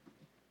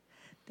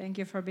Thank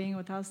you for being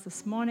with us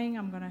this morning.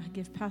 I'm going to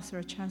give Pastor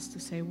a chance to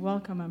say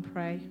welcome and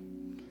pray.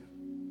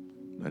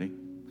 Ready?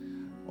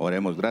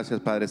 Oremos. Gracias,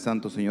 Padre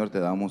Santo, Señor,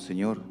 te damos,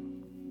 Señor,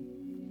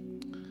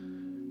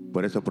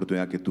 por esta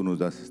oportunidad que tú nos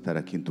das de estar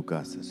aquí en tu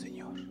casa,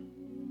 Señor.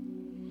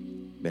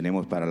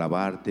 Venimos para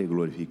alabarte,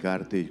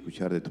 glorificarte y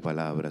escuchar de tu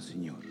palabra,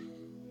 Señor.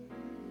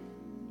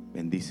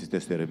 Bendice este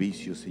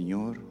servicio,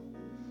 Señor,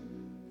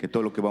 que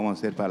todo lo que vamos a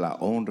hacer para la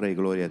honra y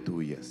gloria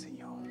tuya,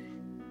 Señor.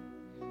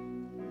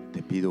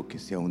 Te pido que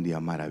sea un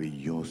día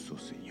maravilloso,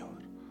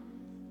 Señor,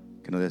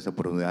 que nos des la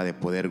oportunidad de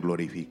poder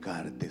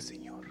glorificarte,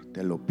 Señor.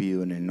 Te lo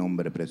pido en el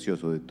nombre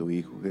precioso de tu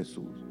Hijo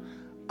Jesús.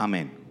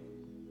 Amén.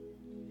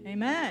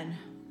 Amen.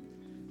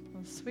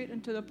 Well, sweet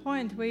and to the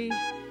point, we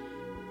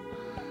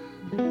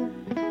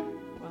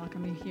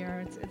welcome you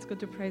here. It's good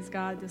to praise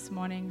God this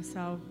morning.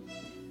 So,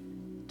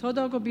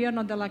 todo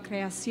gobierno de la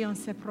creación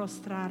se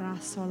prostrará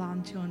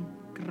solante un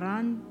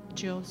gran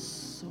yo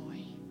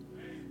soy.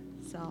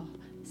 So,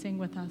 sing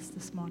with us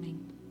this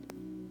morning.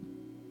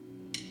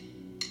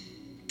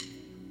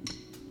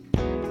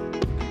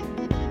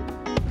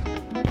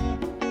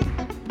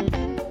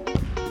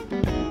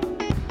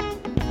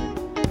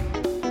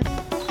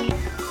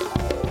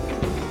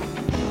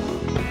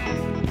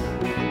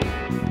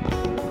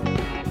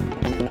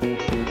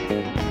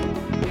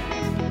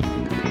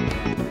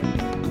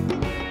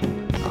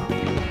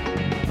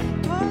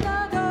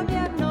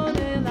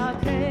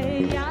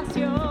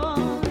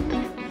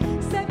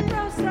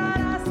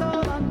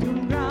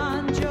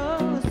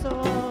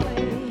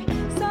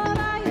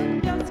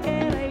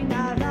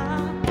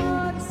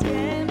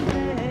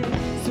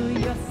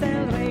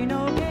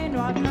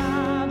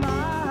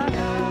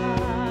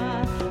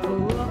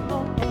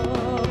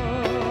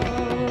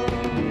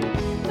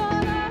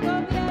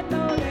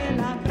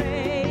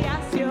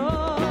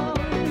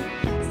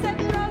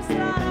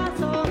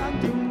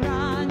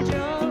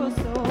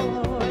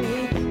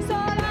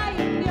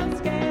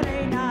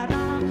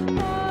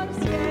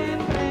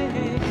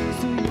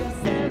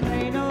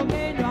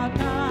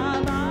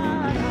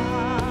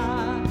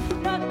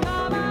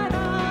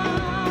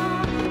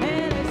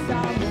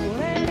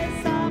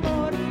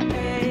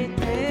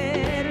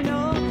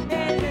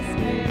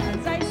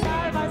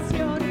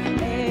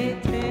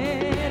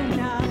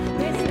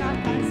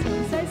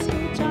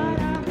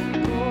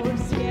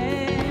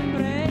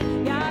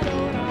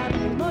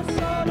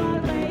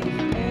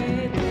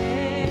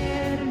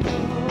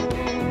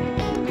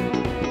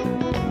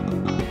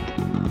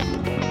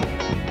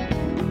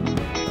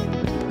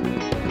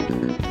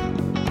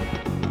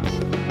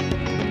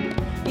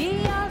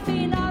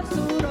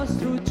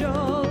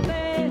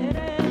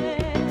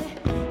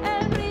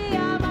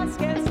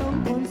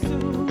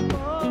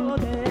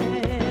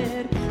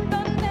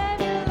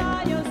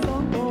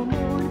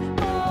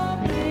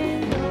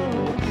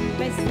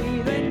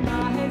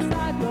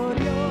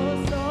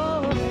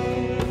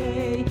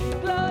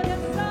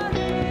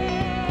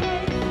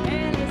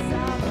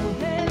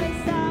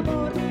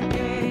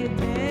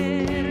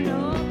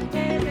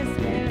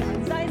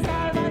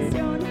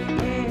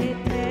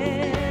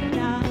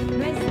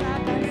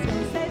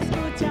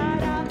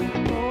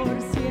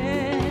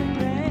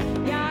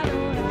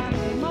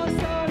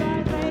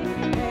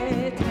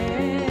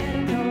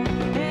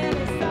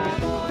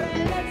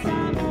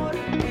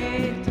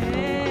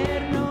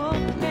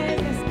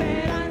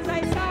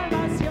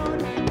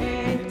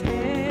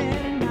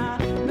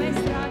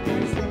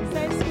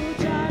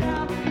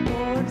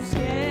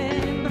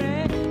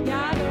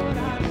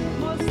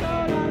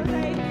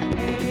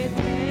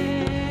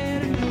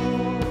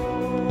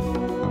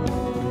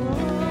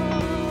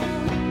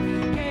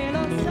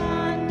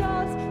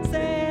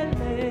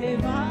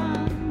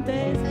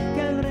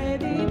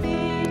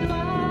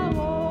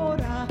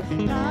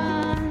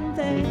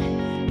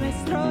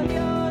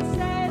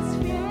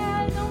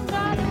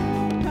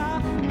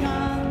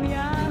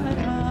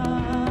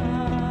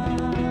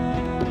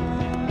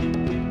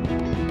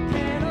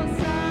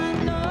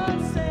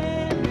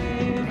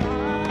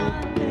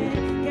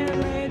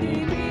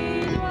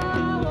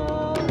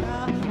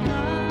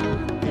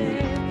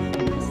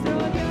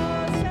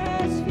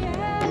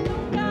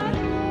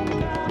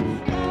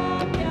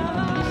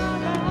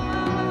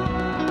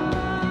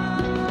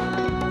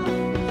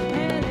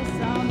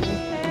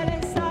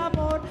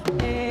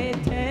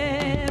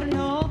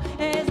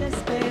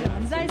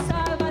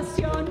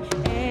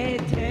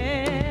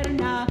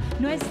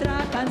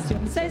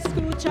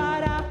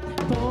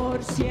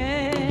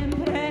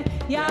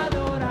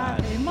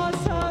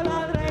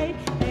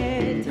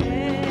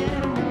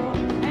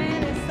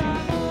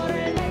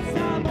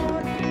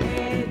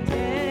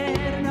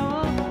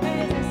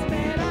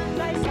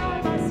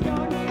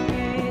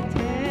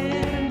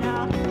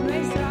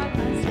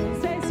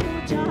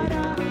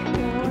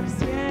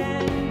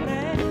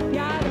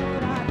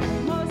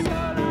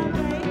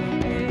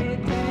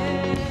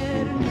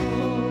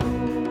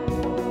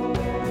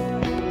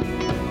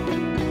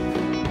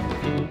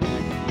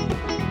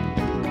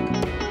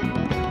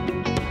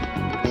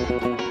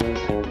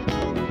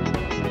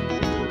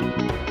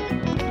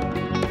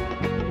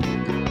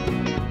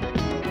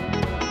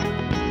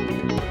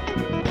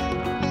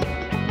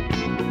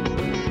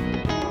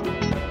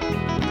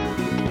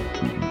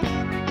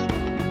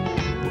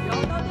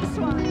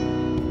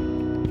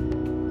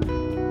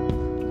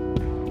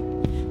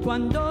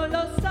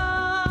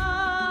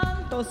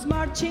 soldados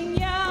marchen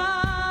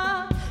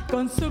ya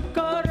con su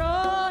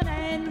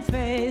corona en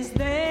vez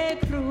de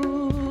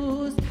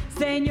cruz.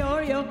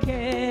 Señor, yo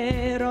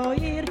quiero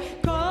ir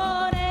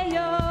con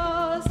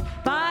ellos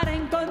para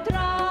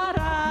encontrar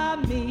a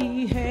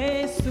mi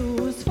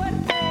Jesús.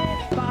 Fuerte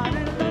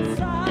para los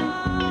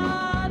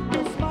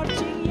santos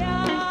marchen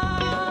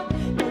ya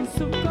con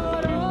su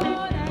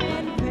corona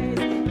en vez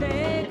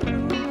de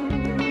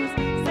cruz.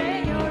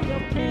 Señor, yo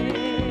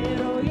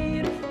quiero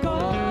ir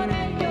con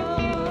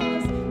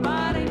ellos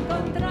para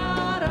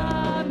encontrar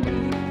a mi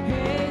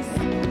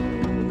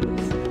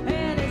Jesús.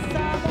 Él es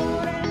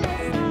amor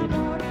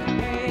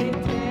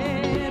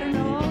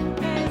eterno,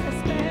 es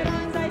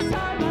esperanza y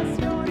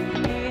salvación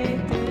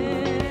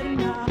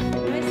eterna.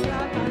 Nuestra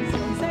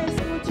canción se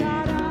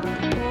escuchará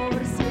por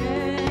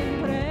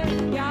siempre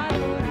y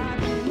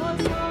adoraremos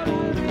solo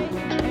al Rey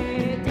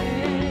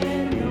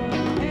eterno.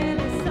 Él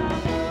es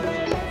amor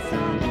eterno,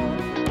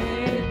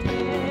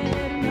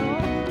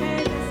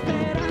 es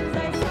esperanza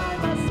y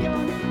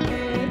salvación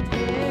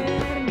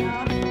eterna.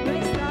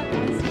 Nuestra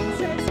canción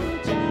se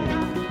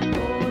escuchará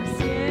por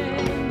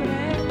siempre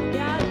y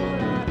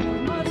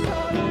adoraremos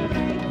solo al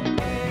Rey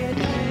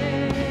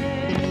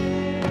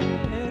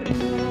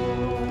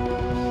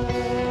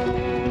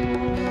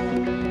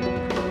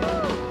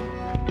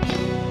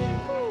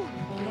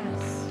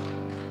Yes.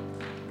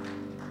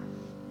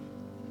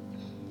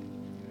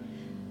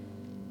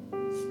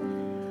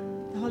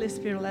 The Holy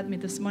Spirit led me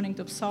this morning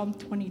to Psalm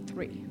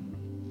 23.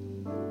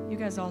 You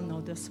guys all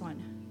know this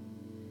one.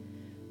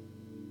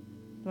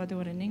 Do I do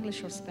it in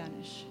English or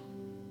Spanish?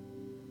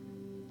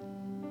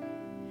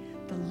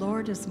 The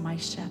Lord is my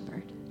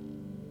shepherd.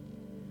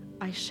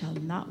 I shall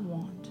not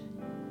want.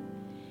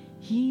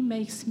 He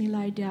makes me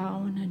lie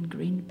down in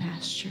green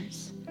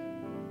pastures.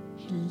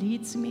 He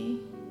leads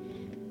me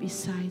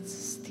beside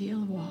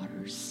still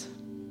waters.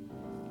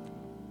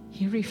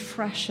 He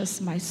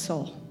refreshes my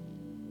soul.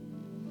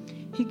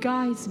 He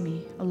guides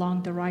me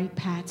along the right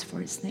paths for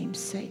his name's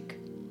sake.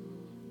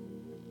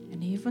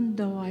 And even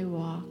though I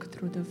walk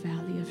through the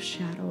valley of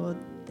shadow of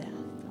death,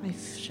 I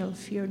shall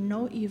fear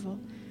no evil,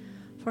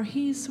 for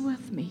he is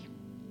with me.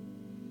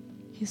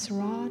 His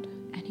rod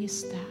and his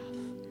staff,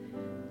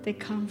 they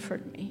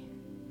comfort me.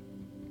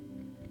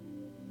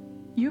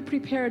 You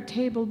prepare a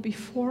table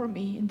before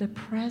me in the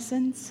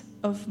presence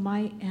of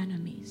my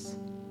enemies.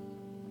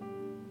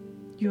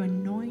 You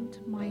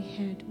anoint my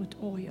head with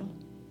oil.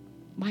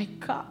 My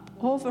cup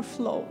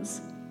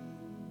overflows.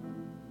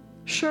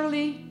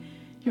 Surely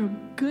your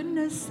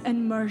goodness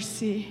and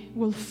mercy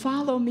will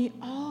follow me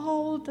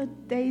all the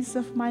days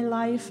of my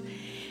life,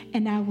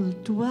 and I will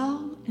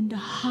dwell in the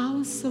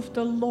house of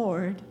the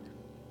Lord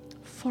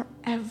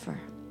forever.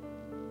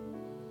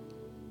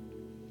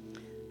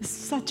 It's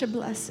such a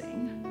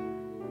blessing.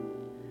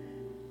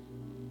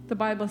 The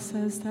Bible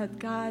says that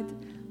God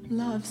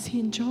loves, he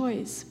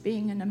enjoys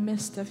being in the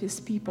midst of his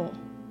people.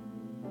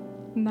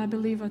 And I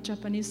believe a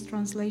Japanese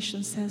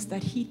translation says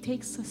that he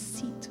takes a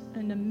seat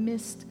in the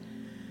midst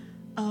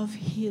of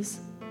his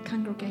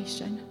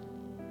congregation.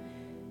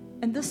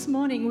 And this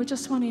morning, we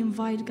just want to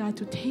invite God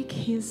to take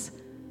his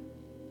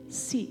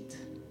seat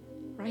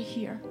right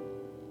here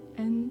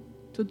and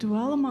to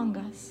dwell among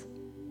us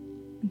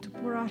and to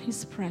pour out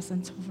his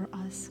presence over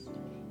us.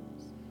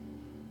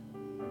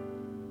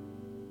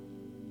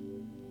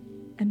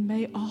 And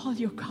may all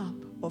your cup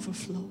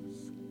overflows.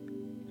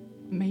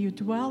 May you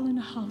dwell in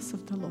the house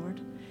of the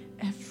Lord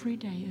every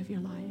day of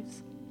your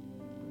lives.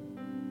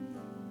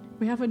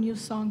 We have a new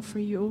song for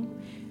you,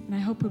 and I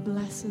hope it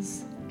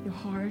blesses your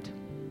heart.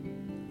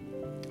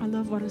 I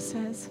love what it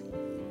says.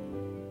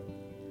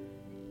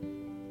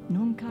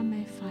 Nunca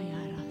me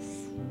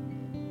fallarás.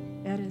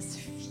 Eres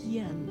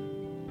fiel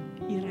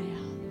y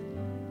real.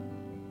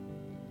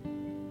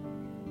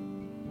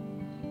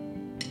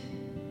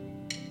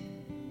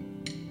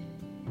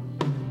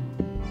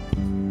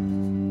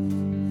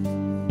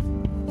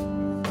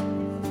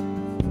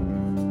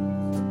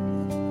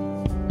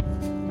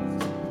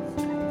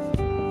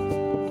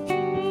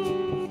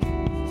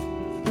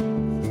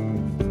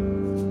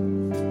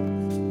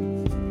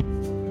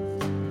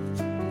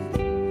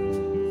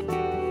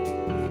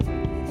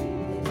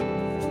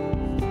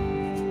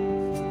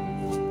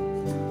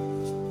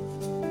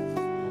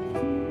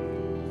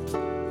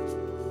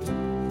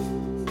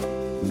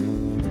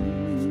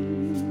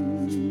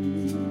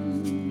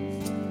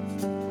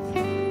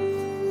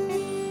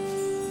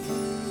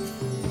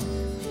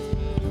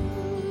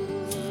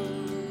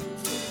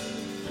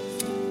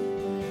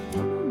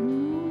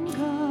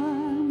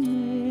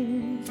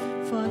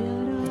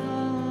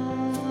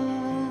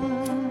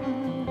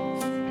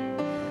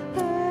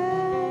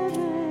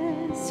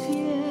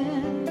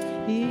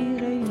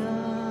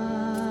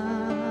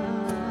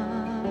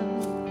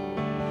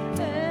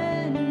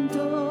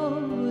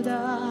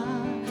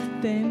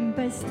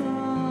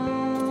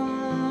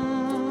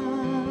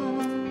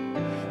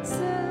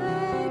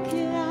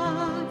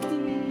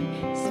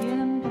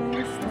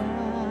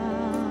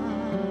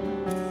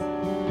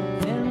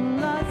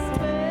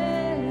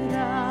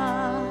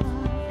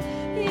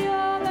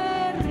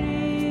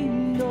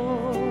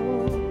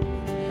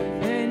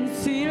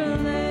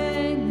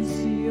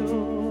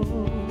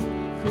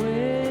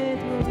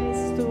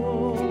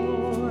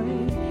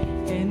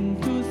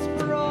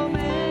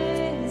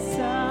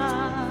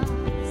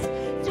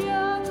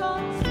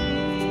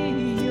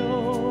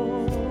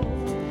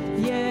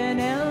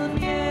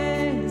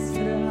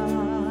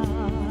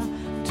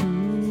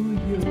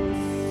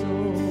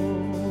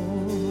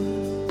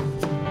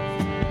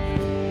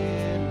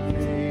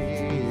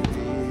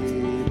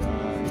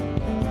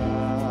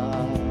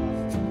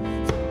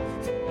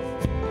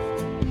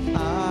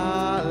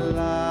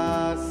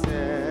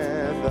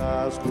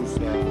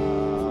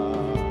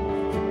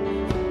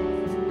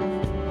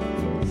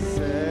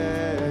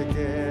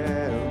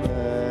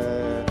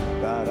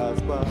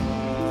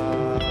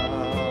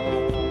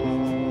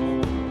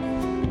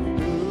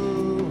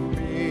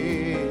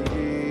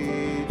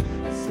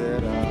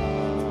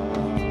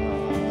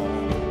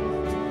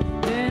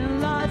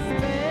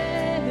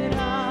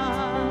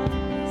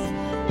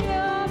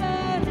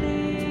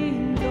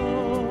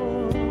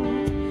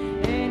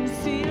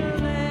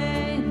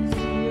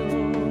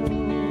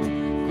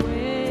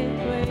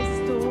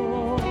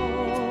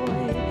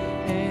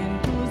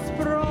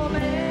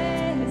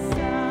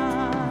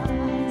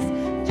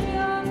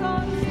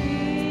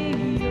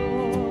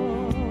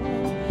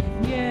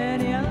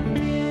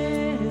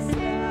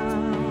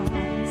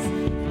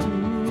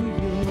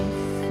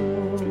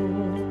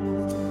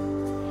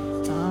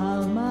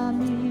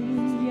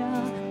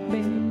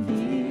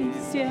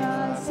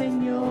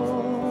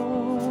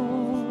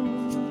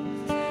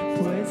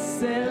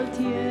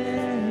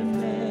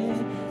 tiene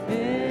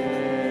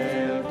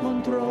el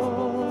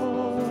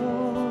control.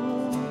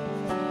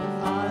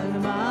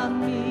 Alma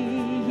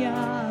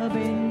mía,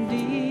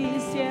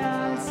 bendice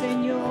al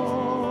Señor.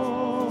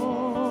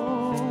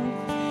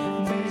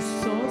 Me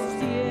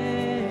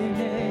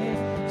sostiene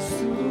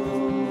su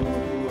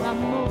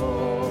amor.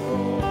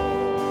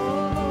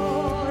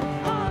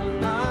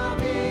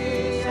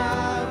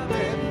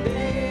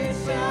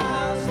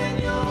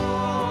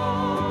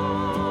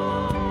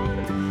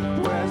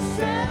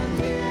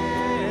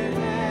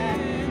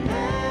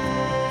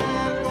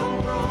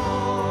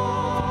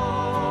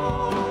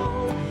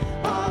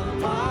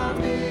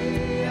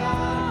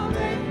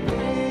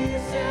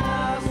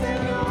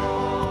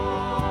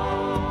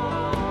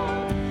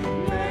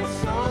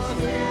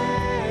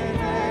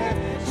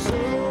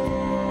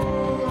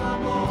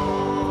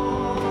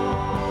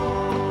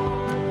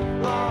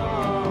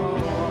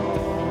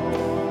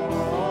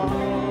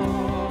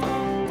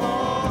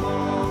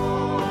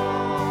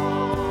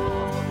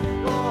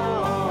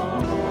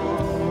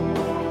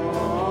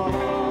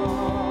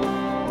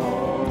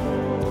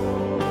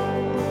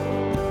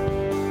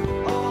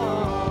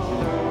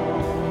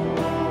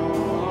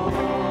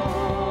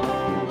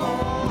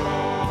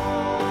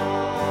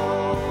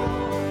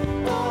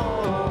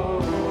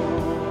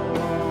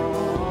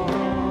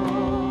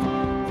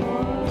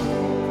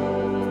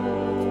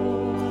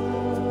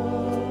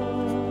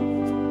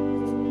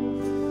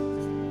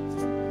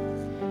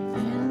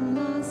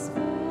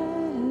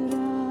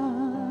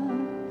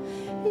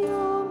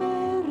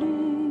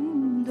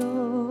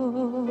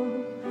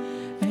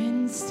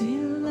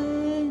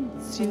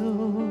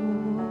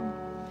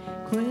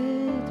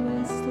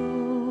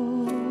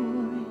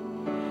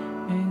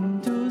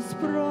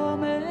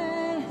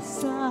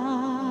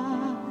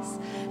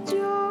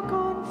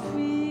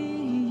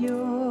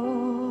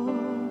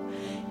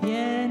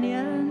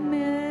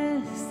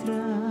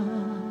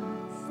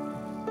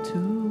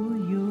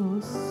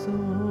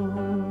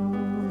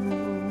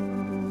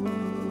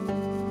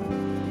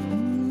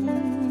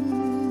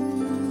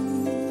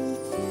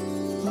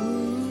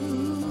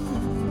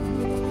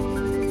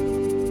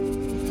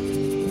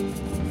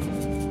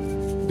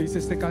 Dice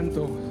este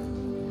canto: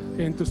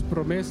 en tus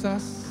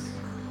promesas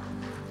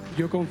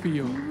yo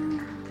confío.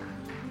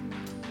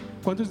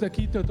 ¿Cuántos de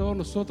aquí, de todos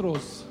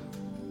nosotros,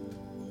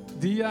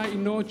 día y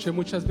noche,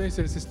 muchas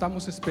veces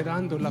estamos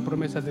esperando la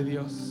promesa de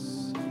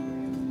Dios?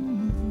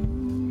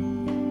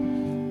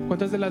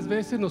 ¿Cuántas de las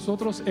veces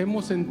nosotros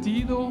hemos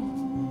sentido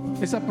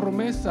esa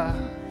promesa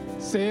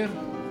ser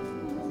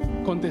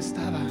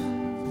contestada?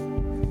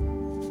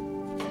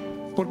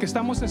 Porque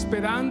estamos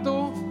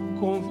esperando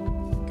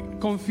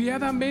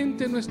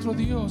confiadamente en nuestro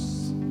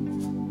Dios,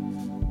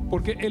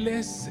 porque Él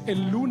es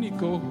el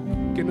único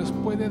que nos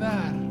puede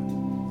dar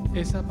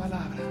esa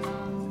palabra.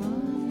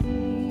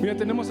 Mira,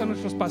 tenemos a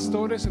nuestros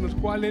pastores en los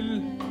cuales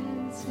Él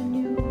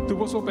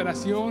tuvo su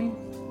operación,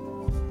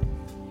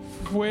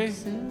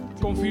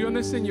 confió en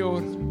el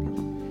Señor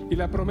y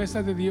la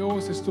promesa de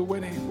Dios estuvo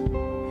en Él.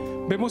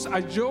 Vemos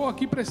a Joe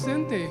aquí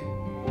presente,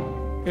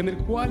 en el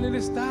cual Él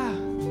está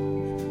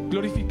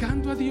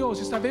glorificando a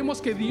Dios, y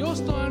sabemos que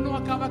Dios todavía no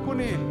acaba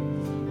con Él,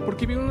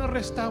 porque viene una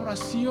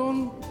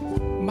restauración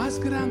más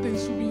grande en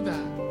su vida.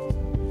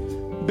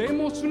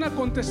 Vemos una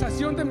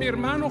contestación de mi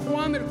hermano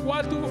Juan, el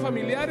cual tuvo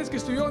familiares que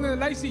estuvieron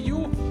en el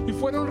ICU y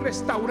fueron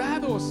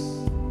restaurados.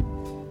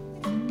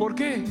 ¿Por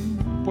qué?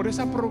 Por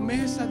esa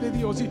promesa de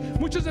Dios. Y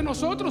muchos de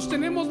nosotros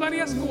tenemos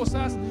varias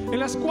cosas en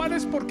las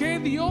cuales, ¿por qué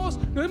Dios?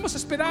 Nos hemos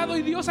esperado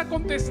y Dios ha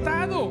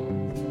contestado.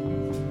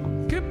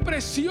 Qué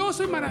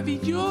precioso y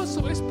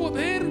maravilloso es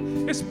poder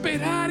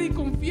esperar y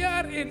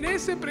confiar en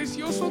ese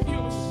precioso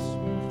Dios.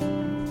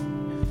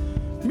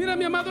 Mira,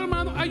 mi amado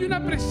hermano, hay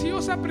una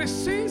preciosa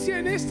presencia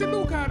en este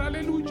lugar,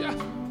 aleluya,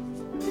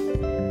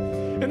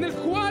 en el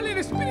cual el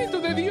Espíritu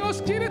de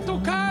Dios quiere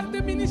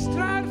tocarte,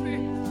 ministrarte.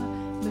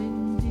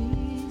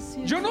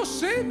 Yo no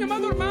sé, mi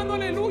amado hermano,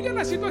 aleluya,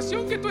 la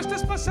situación que tú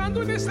estás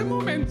pasando en este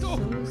momento,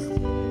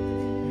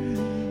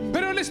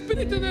 pero el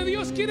Espíritu de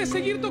Dios quiere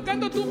seguir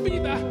tocando tu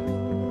vida.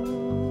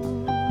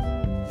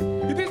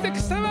 Y desde que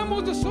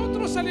estábamos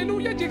nosotros,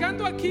 aleluya,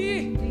 llegando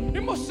aquí,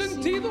 hemos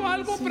sentido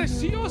algo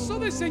precioso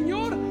del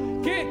Señor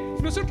que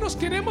nosotros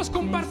queremos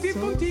compartir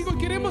contigo y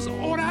queremos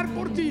orar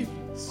por ti.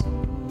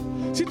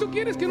 Si tú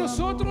quieres que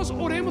nosotros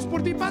oremos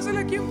por ti, pásale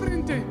aquí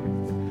enfrente.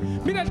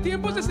 Mira, el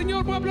tiempo es del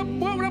Señor. Voy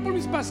a hablar por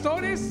mis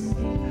pastores,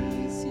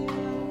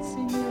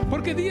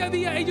 porque día a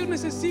día ellos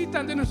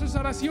necesitan de nuestras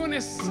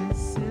oraciones.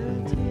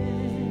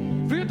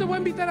 Pero yo te voy a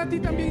invitar a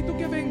ti también, y tú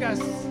que vengas,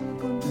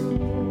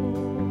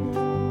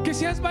 que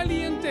seas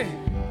valiente,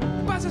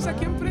 pases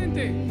aquí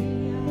enfrente.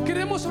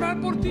 Queremos orar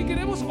por ti,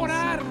 queremos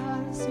orar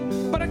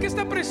para que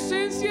esta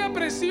presencia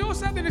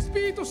preciosa del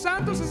Espíritu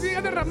Santo se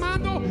siga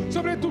derramando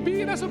sobre tu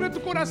vida, sobre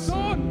tu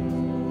corazón,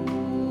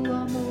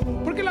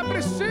 porque la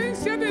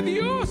presencia de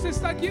Dios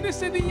está aquí en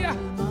este día.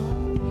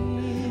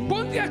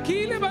 Ponte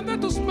aquí, levanta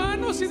tus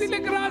manos y dile: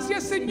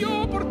 gracias,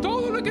 Señor, por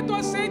todo lo que tú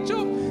has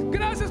hecho.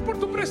 Gracias por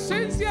tu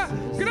presencia.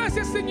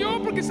 Gracias,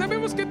 Señor, porque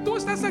sabemos que tú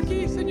estás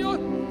aquí, Señor.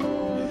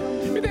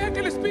 Y deja que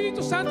el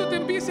Espíritu Santo te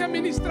empiece a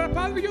ministrar.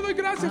 Padre, yo doy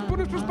gracias por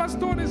nuestros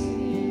pastores.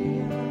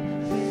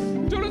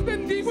 Yo los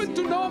bendigo en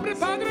tu nombre,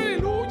 Padre,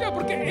 aleluya,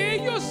 porque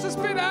ellos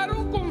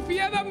esperaron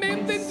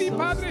confiadamente en ti,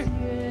 Padre.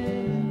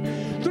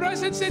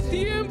 Durante ese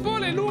tiempo,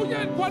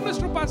 aleluya, el cual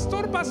nuestro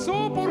pastor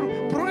pasó por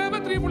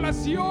prueba,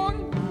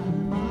 tribulación,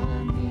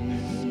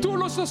 tú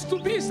lo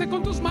sostuviste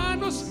con tus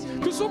manos.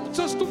 Tú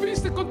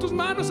sostuviste con tus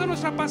manos a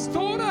nuestra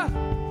pastora,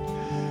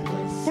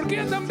 porque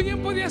ella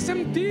también podía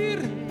sentir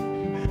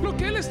lo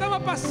que él estaba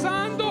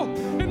pasando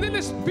en el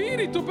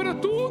Espíritu, pero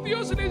tú,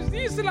 Dios, les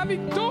diste la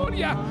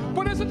victoria.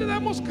 Por eso te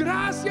damos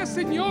gracias,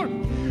 Señor,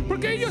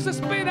 porque ellos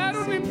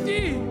esperaron en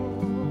ti,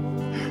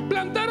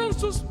 plantaron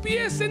sus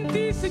pies en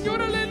ti,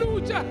 Señor,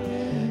 aleluya,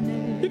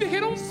 y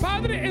dijeron: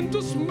 Padre, en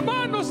tus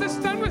manos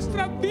está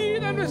nuestra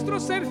vida, nuestro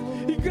ser.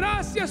 Y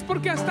gracias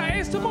porque hasta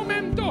este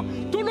momento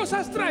tú los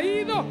has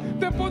traído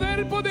de poder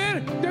en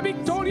poder, de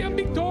victoria en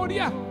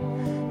victoria.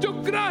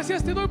 Yo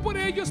gracias te doy por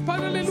ellos,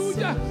 Padre,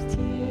 aleluya.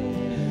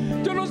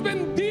 Yo los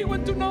bendigo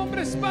en tu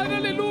nombre, Padre,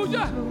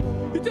 aleluya.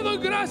 Y te doy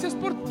gracias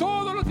por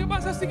todo lo que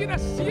vas a seguir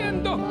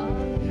haciendo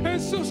en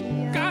sus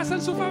casas,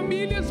 en su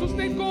familia, en sus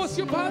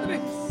negocios, Padre.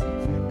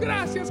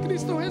 Gracias,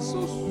 Cristo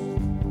Jesús.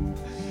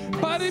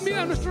 Padre,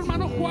 mira a nuestro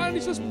hermano Juan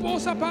y su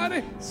esposa,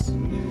 Padre.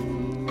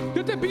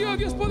 Yo te pido,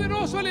 Dios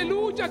poderoso,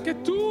 aleluya, que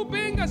tú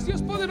vengas,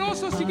 Dios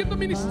poderoso, siguiendo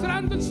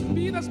ministrando en sus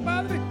vidas,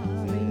 Padre.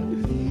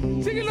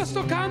 Síguelos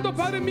tocando,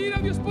 Padre. Mira,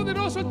 Dios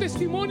poderoso, el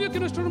testimonio que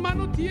nuestro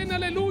hermano tiene,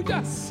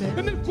 aleluya,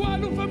 en el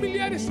cual un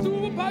familiar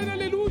estuvo, Padre,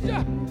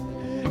 aleluya,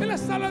 en la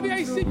sala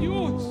de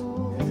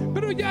ICU.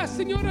 Pero ya,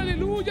 Señor,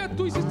 aleluya,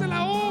 tú hiciste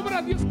la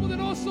obra, Dios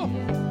poderoso.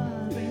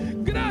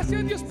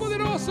 Gracias, Dios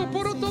poderoso,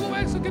 por todo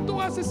eso que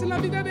tú haces en la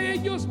vida de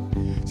ellos.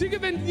 Sigue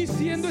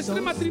bendiciendo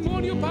este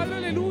matrimonio, Padre,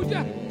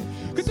 aleluya.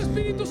 Que tu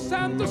Espíritu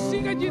Santo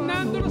siga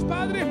llenándolos,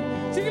 Padre.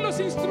 Síguelos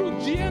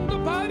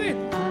instruyendo, Padre,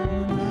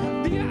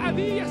 día a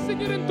día,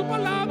 Señor, en tu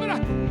palabra.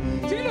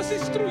 Síguelos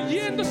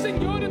instruyendo,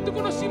 Señor, en tu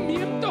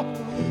conocimiento.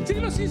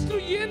 Síguelos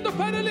instruyendo,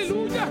 Padre,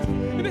 aleluya,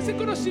 en ese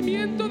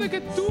conocimiento de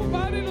que tú,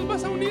 Padre, los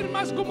vas a unir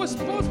más como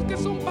esposos que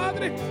son,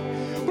 Padre.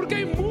 Porque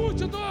hay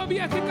mucho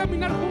todavía que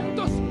caminar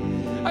juntos.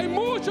 Hay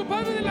mucho,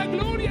 Padre, de la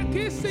gloria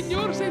que,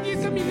 Señor, seguir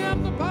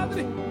caminando,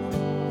 Padre.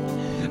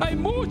 Hay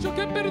mucho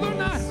que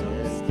perdonar.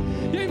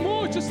 Y hay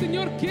mucho,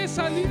 Señor, que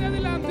salir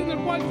adelante, en el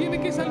cual tiene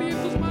que salir en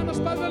tus manos,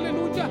 Padre,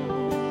 aleluya.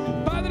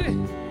 Padre,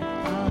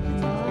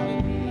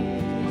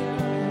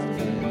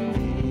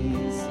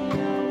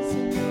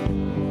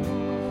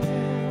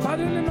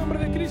 Padre, en el nombre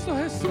de Cristo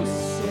Jesús.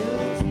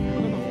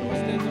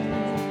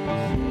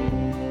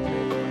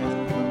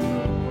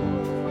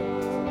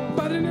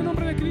 Padre, en el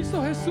nombre de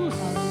Cristo Jesús,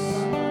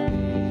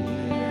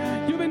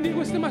 yo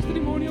bendigo este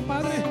matrimonio,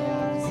 Padre.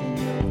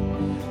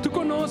 Tú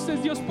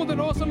conoces, Dios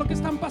poderoso, lo que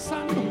están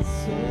pasando.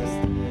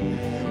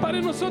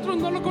 Padre, nosotros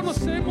no lo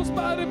conocemos,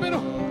 Padre, pero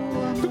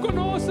tú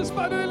conoces,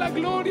 Padre de la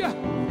gloria,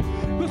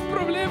 los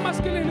problemas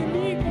que el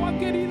enemigo ha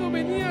querido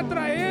venir a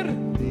traer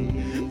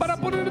para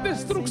poner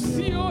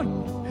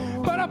destrucción,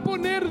 para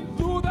poner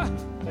duda,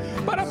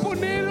 para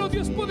poner, oh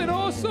Dios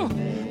poderoso,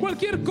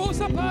 cualquier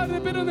cosa,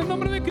 Padre. Pero en el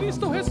nombre de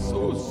Cristo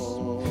Jesús,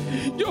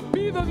 yo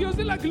pido, Dios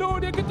de la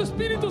gloria, que tu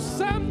Espíritu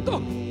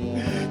Santo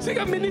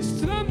siga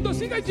ministrando,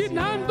 siga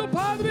llenando,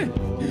 Padre.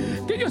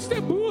 Que ellos te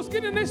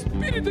busquen en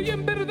espíritu y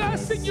en verdad,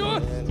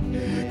 Señor.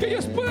 Que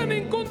ellos puedan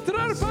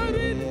encontrar,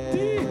 Padre, en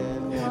ti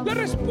la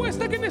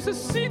respuesta que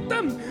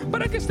necesitan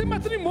para que este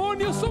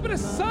matrimonio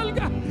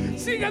sobresalga,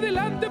 siga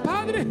adelante,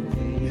 Padre.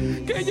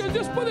 Que ellos,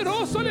 Dios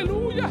poderoso,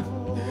 aleluya,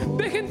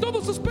 dejen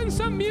todos sus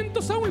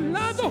pensamientos a un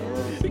lado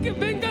y que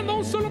vengan a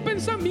un solo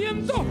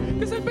pensamiento,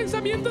 que es el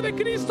pensamiento de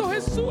Cristo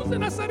Jesús de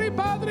Nazaret,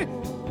 Padre.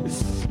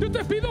 Yo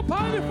te pido,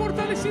 Padre,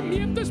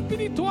 fortalecimiento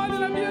espiritual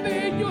en la vida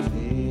de ellos,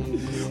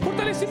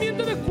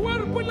 fortalecimiento de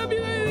cuerpo en la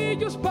vida de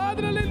ellos,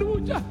 Padre,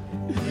 aleluya.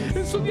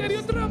 En su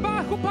diario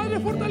trabajo, Padre,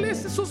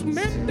 fortalece sus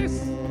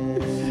mentes.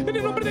 En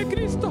el nombre de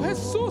Cristo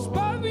Jesús,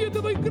 Padre, yo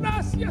te doy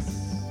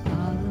gracias.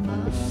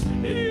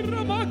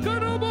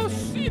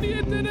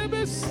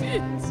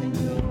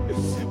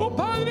 Oh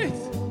Padre,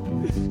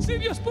 sí,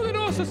 Dios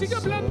poderoso, sigue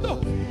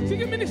hablando,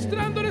 sigue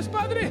ministrándoles,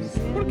 Padre,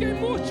 porque hay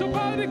mucho,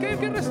 Padre, que hay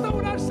que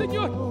restaurar,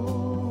 Señor.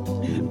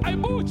 Hay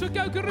mucho que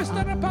hay que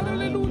restaurar, Padre,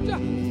 aleluya.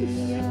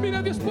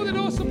 Mira, Dios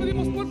poderoso,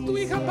 pedimos por tu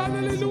hija, Padre,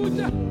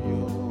 aleluya.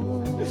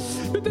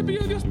 Yo te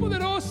pido, Dios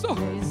poderoso,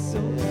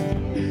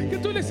 que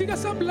tú le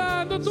sigas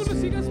hablando, tú le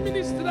sigas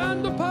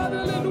ministrando, Padre,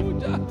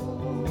 aleluya.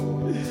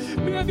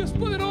 Mira, Dios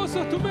poderoso,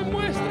 tú me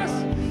muestras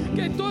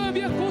que hay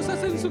todavía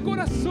cosas en su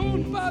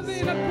corazón, Padre,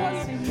 en la cual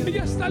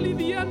ella está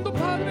lidiando,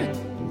 Padre.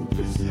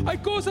 Hay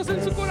cosas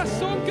en su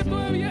corazón que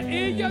todavía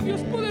ella,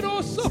 Dios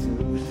poderoso,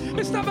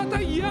 está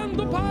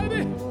batallando,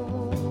 Padre.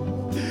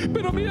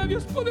 Pero mira,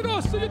 Dios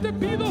poderoso, yo te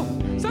pido,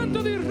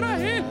 Santo de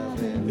Israel,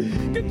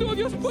 que tú,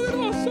 Dios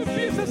poderoso,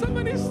 empieces a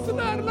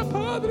ministrarla,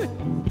 Padre.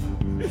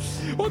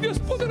 Oh Dios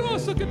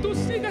poderoso, que tú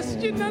sigas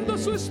llenando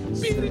su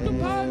espíritu,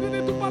 Padre,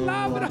 de tu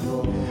palabra,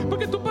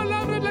 porque tu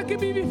palabra es la que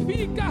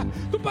vivifica,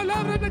 tu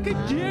palabra es la que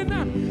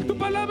llena, tu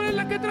palabra es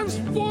la que transforma.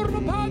 transforma,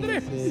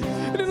 Padre.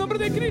 En el nombre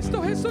de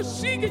Cristo Jesús,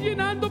 sigue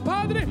llenando,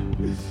 Padre.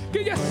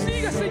 Que ella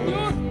siga,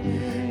 Señor,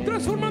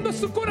 transformando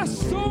su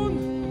corazón,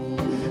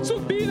 su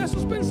vida,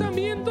 sus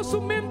pensamientos,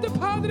 su mente,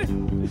 Padre.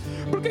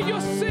 Porque yo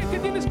sé que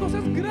tienes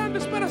cosas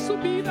grandes para su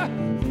vida.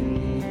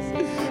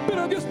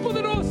 Pero Dios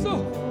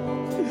poderoso,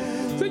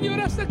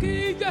 Señor, hasta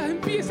que ella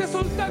empiece a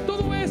soltar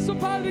todo eso,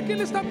 Padre, que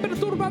le está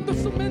perturbando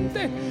su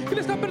mente, que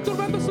le está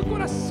perturbando su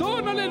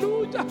corazón,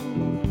 aleluya,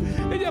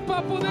 ella va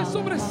a poder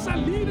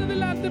sobresalir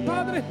adelante,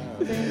 Padre.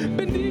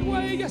 Bendigo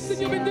a ella,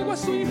 Señor, bendigo a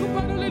su hijo,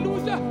 Padre,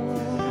 aleluya,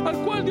 al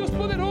cual, Dios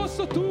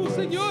poderoso, tú,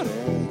 Señor,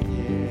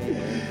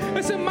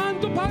 ese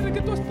manto, Padre,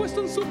 que tú has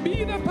puesto en su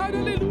vida, Padre,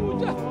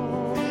 aleluya,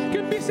 que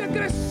empiece a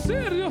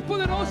crecer, Dios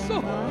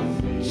poderoso.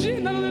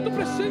 Llénalo de tu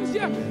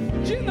presencia,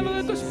 llénalo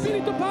de tu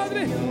espíritu,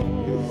 Padre.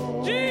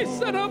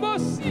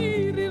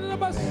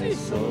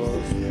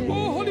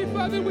 Oh, Holy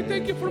Father, we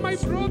thank you for my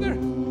brother.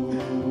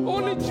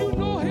 Only you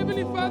know,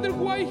 Heavenly Father,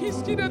 why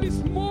he's here at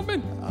this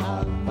moment.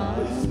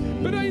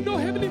 But I know,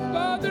 Heavenly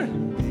Father,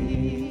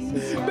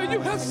 that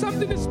you have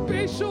something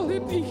special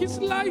in his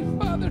life,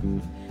 Father.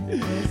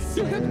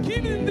 You have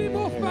given them,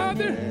 oh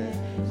Father,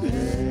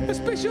 a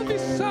special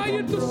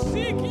desire to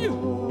seek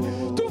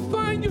you, to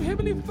find you,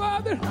 Heavenly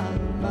Father.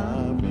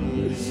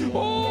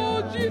 Oh,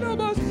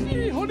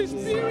 Holy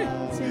Spirit,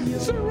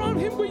 surround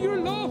him with your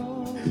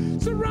love.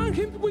 Surround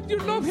him with your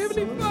love,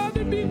 Heavenly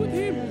Father. Be with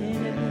him.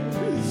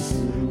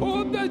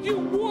 Oh, that your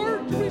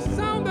word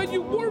resound, that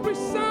your word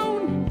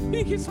resound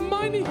in his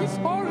mind, in his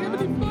heart,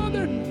 Heavenly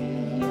Father.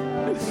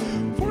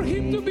 For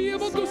him to be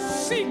able to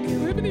seek,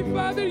 Heavenly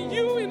Father,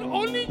 you and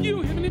only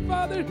you, Heavenly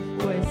Father.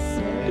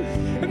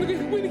 And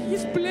when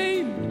he's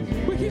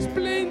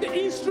playing the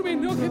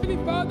instrument, oh, Heavenly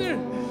Father,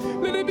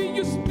 let it be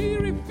your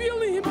spirit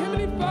filling him,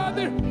 Heavenly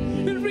Father,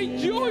 and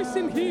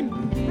rejoicing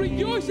him,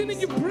 rejoicing in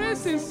your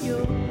presence.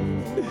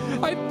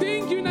 I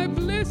thank you and I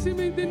bless him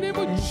in the name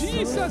of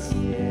Jesus.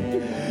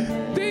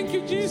 Thank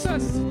you,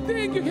 Jesus.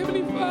 Thank you,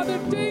 Heavenly Father.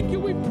 Thank you.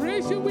 We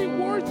praise you. We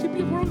worship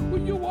you for who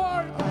you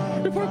are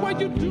and for what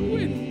you're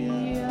doing.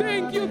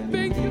 Thank you,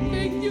 thank you,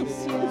 thank you.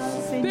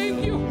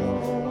 Thank you.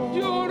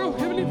 Oh,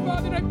 Heavenly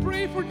Father, I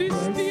pray for this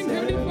team,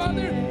 Heavenly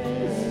Father.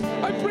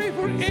 I pray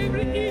for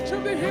each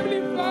of them,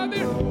 Heavenly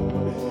Father,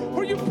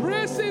 for your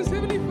presence,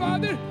 Heavenly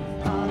Father.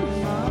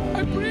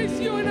 I praise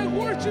you and I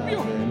worship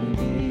you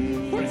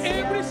for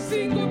every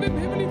single of them,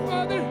 Heavenly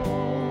Father.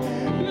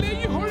 Let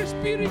your Holy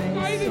Spirit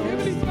guide them,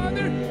 Heavenly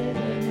Father.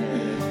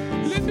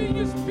 Let me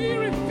your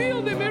Spirit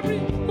fill them every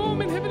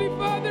moment, Heavenly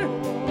Father.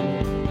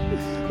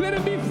 Let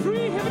them be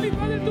free, Heavenly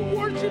Father, to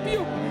worship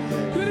you.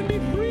 Let them be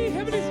free,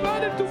 Heavenly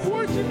Father, to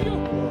worship you.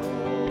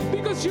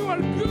 Because you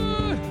are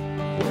good.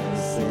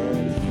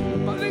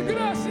 Padre,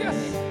 gracias.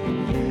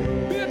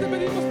 Mira, te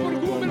pedimos por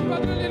Goomer,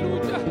 Padre,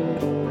 aleluya.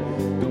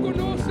 Tú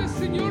conoces,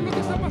 Señor, lo que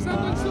está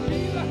pasando en su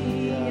vida.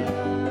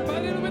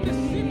 Padre, lo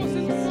bendecimos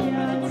en tu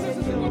nombre. Tú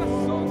conoces su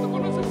corazón, tú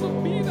conoces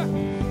su vida,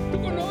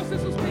 tú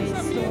conoces sus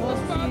pensamientos,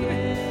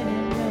 Padre.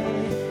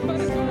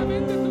 Padre,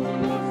 solamente tú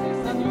conoces,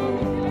 Señor, lo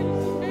que hay en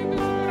su mente, en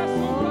su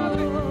corazón,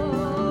 Padre.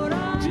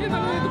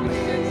 Llénalo de tu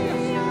presencia,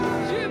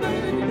 llénalo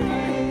de ti,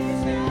 Padre.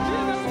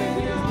 Llénalo de ti,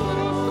 Dios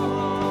poderoso.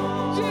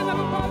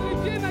 Llénalo, Padre,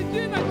 llena,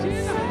 llena,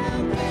 llena.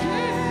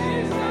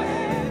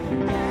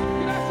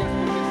 Gracias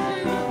porque sé,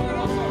 Dios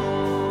poderoso,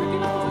 que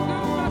tiene cosas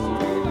grandes para su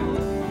vida.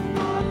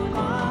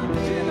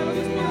 Llénalo,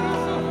 Dios poderoso. Llénalo, llénalo.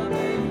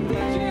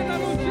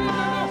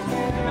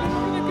 En el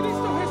nombre de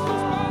Cristo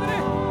Jesús, Padre.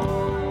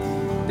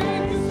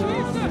 Thank you,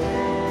 Jesus.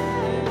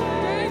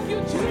 Thank you,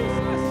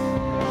 Jesus.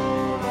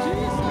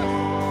 Jesus.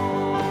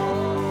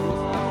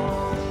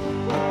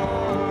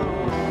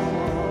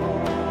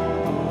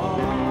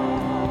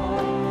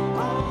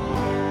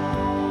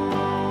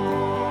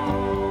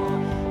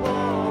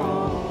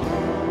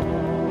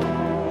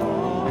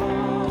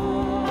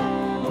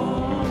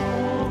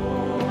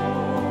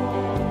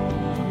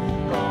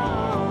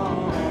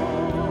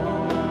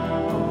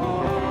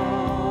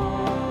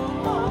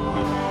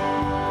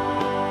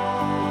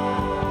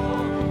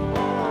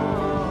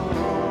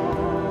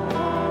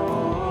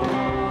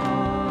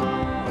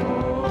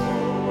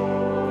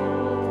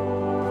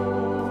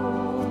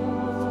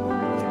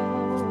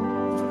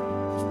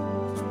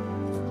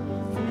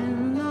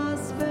 En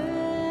las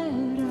veras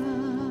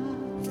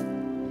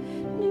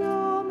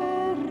yo me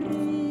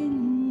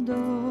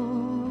rindo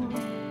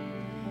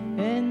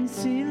en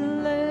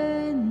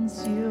silencio,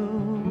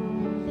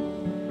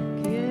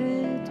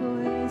 quieto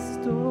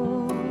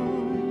estoy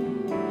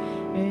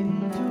en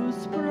tus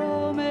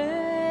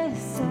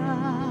promesas,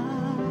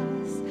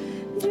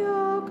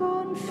 yo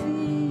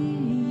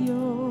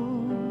confío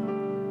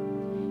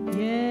y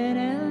en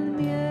él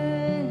mi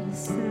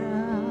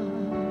extra.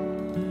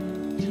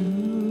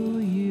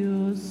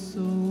 Tuyo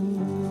soy.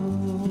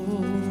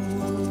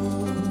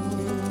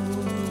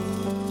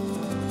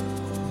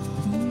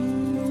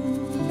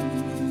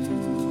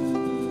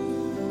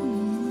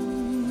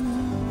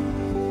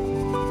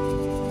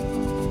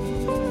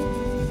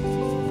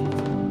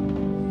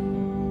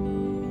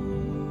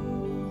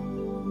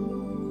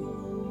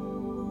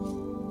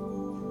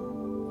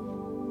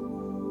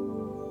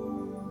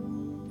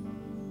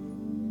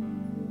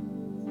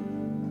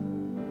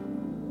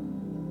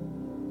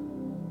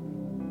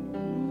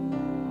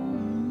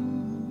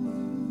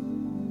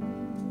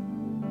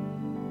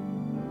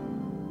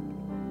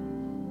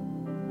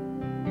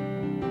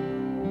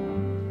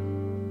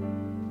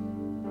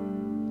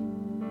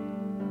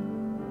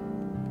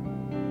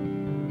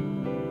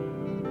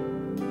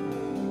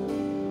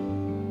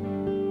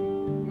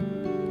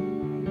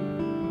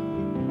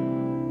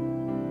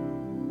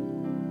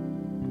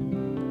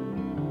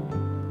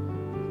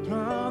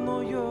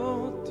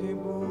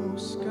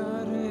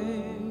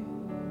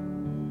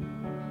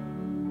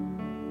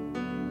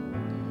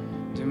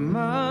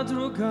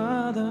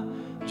 madrugada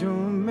yo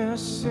me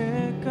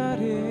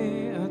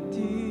acercaré a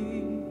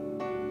ti.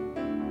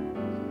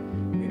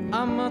 Mi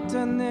alma te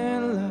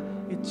anhela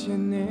y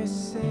tiene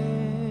sed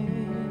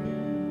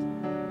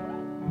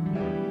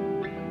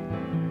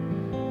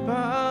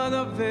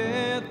para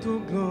ver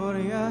tu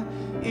gloria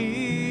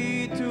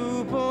y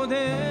tu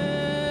poder.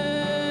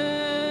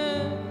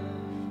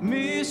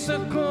 Mi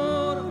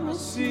socorro ha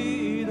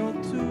sido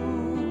tú.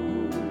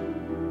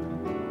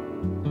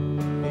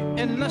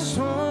 En la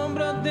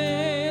sombra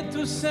de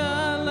tus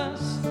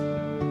alas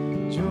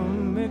yo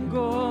me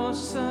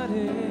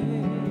gozaré.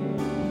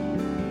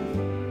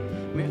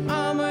 Mi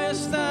alma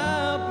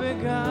está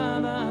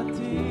pegada a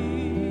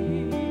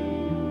ti,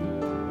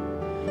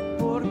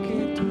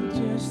 porque tu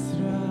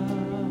diestra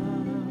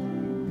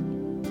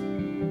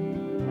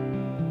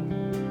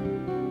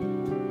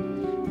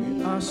me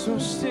ha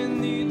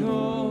sostenido.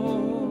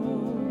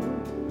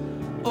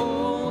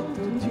 Oh,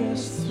 tu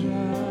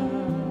diestra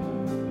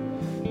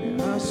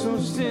ha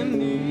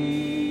sostenido.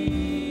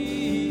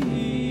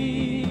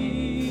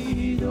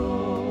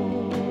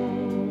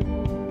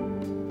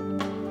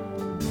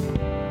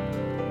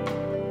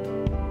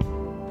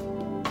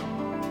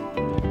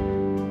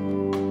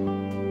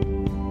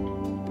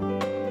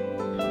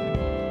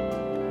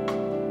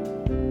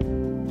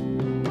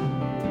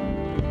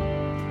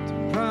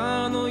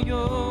 Temprano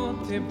yo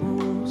te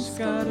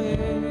buscaré,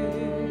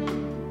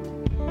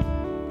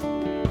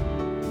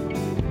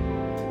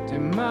 de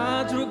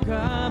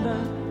madrugada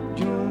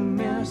yo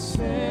me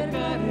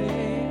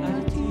acercaré a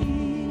ti.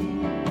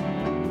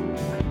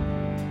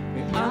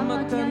 Mi alma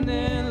te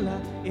anhela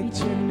y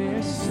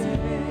tiene sed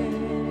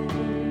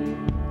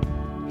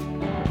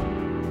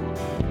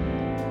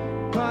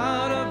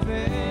para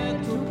ver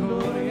tu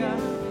gloria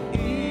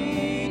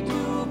y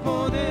tu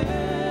poder.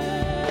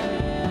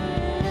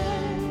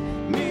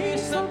 Mi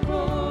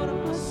socorro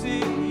ha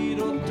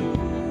sido tú.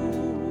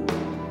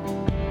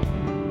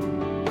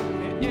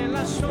 En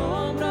la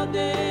sombra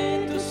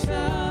de tus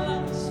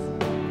alas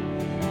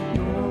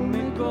yo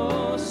me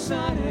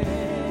gozaré.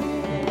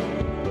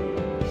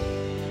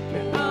 Mi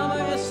alma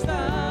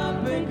está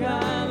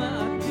pegada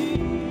a ti,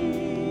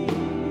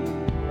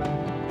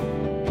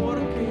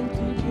 porque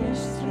tu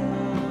diestra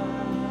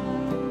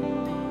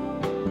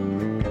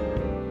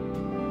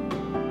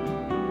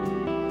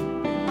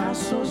me ha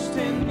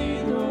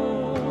sostenido.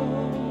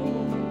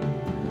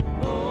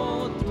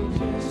 Oh, tu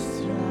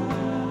diestra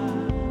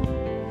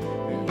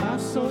me ha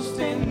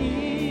sostenido.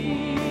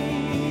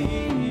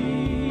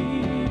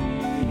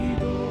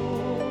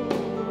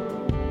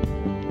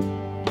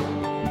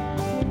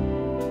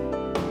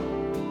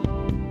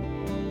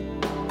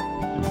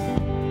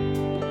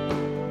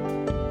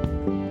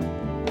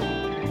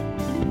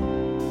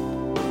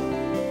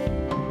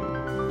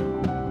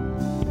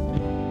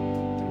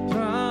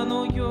 Temprano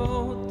yo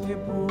te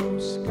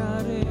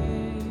buscaré,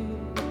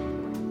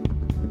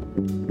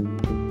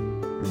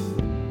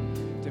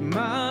 de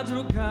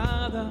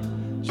madrugada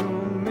yo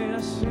me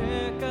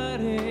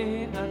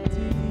acercaré a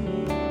ti.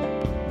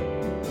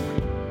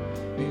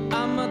 Mi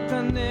alma te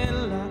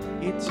anhela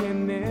y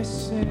tiene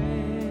sed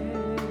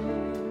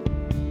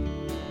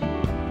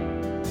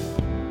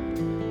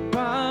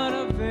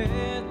para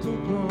ver tu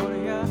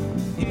gloria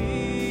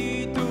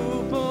y tu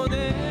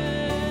poder.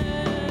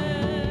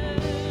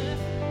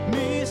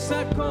 Mi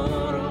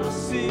socorro ha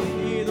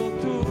sido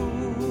tú.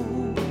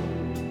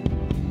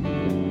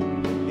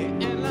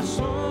 En la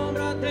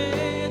sombra de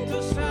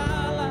tus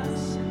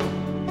alas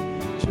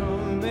yo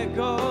me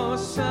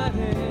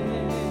gozaré.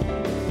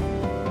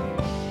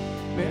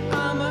 Mi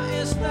alma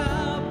está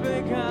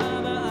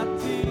pegada a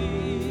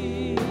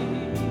ti,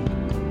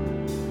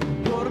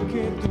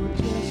 porque tu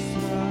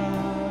diestra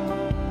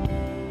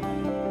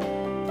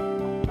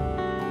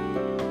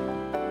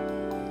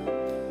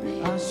me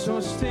ha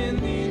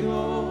sostenido.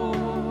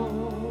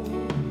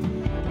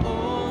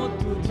 Oh,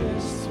 tu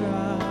diestra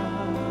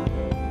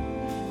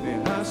me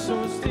ha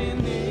sostenido.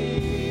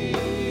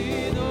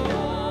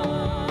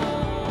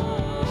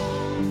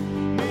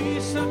 Mi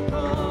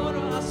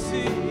socorro ha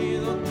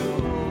sido tú.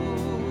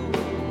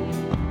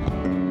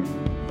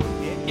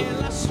 En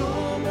la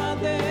sombra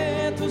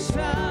de tus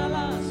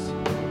alas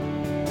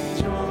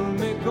yo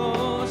me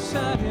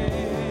gozaré.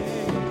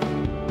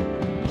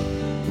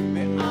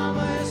 Mi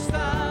alma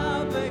está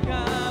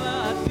pegada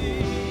a ti,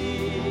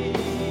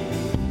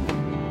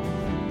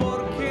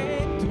 porque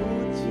tu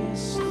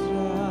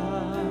diestra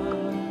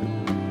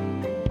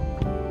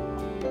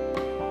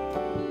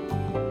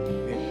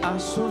me ha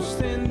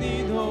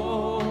sostenido.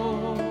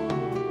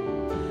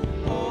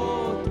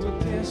 Oh, tu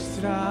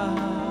diestra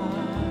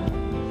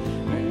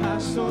me ha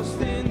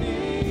sostenido.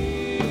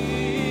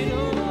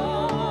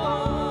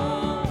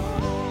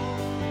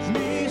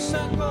 Mi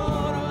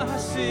socorro ha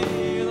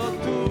sido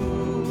tú.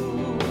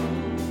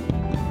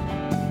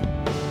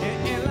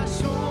 En la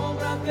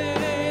sombra de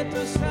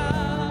tus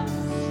alas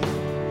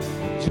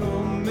yo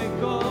me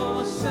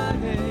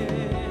gozaré.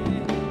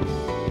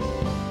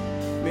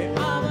 Mi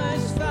alma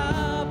está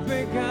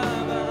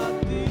pegada a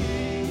ti,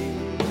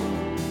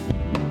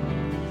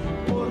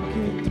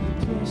 porque tu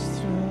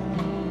diestra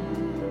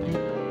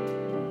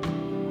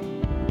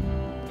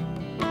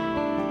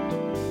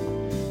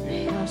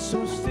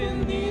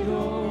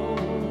sostenido,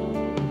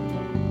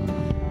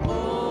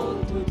 oh,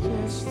 tu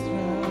diestra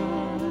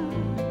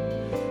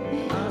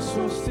me ha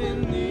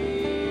sostenido.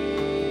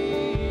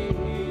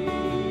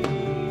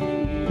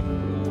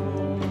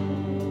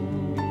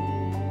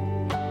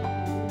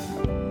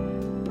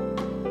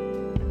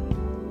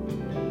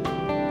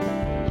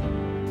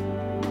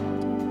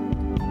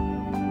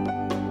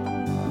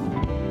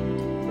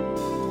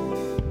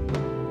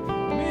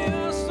 Me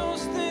ha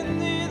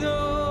sostenido.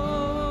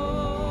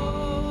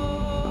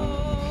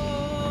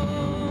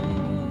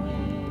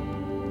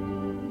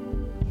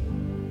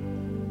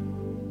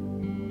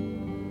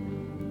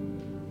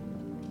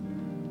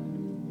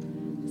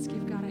 Let's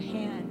give God a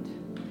hand.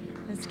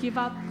 Let's give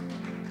up.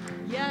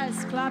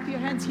 Yes, clap your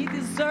hands. He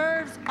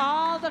deserves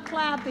all the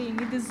clapping.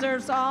 He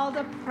deserves all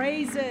the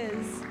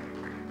praises.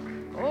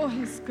 Oh,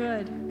 He's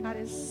good. God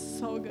is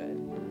so good.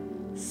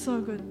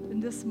 So good.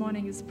 And this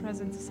morning His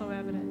presence is so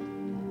evident.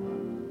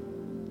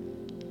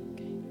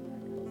 Okay.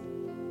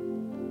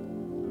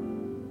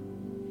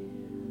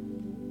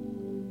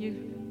 You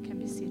can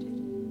be seated.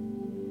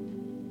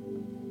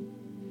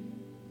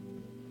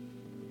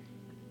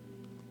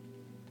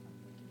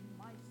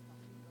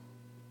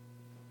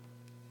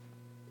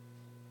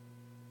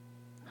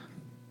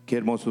 Qué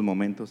hermosos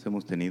momentos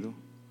hemos tenido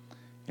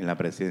en la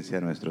presencia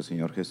de nuestro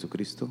Señor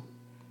Jesucristo.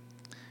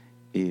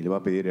 Y le voy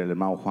a pedir al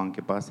hermano Juan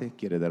que pase.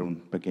 ¿Quiere dar un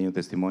pequeño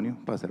testimonio?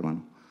 Pase,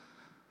 hermano.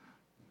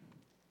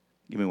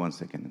 Give me 1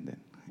 second and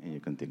then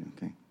you continue,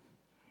 okay?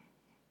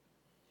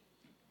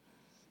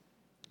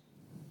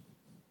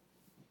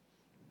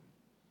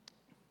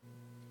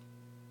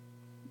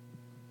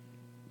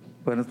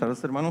 Buenas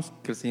tardes, hermanos.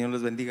 Que el Señor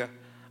les bendiga.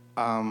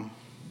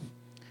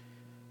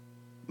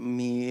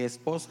 Mi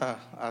esposa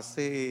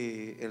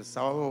este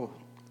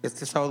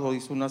sábado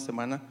hizo una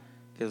semana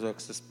que su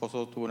ex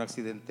esposo tuvo un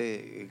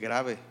accidente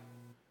grave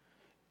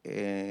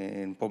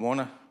en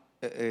Pomona.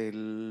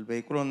 El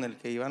vehículo en el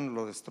que iban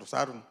lo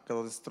destrozaron,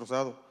 quedó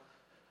destrozado.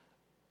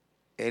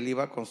 Él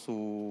iba con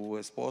su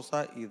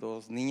esposa y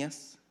 2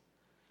 niñas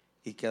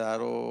y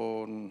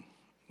quedaron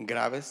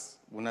graves,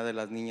 una de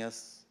las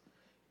niñas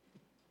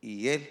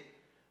y él.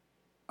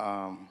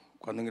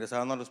 Cuando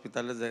ingresaron al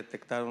hospital les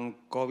detectaron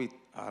COVID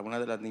a una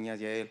de las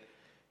niñas y a él.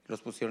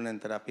 Los pusieron en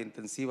terapia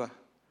intensiva.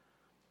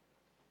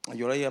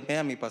 Yo le llamé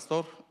a mi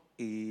pastor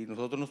y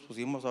nosotros nos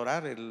pusimos a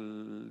orar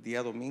el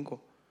día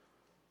domingo.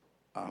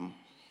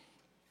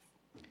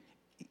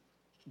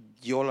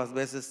 Yo las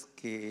veces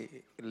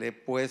que le he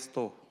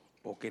puesto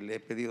o que le he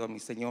pedido a mi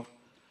Señor,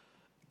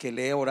 que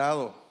le he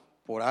orado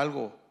por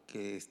algo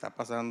que está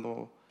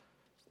pasando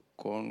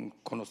con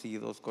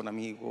conocidos, con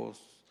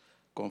amigos,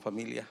 con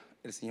familia,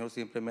 el Señor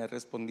siempre me ha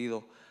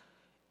respondido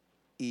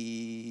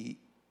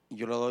y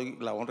yo le doy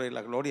la honra y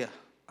la gloria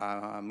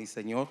a mi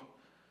Señor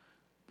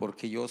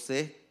porque yo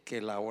sé que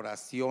la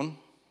oración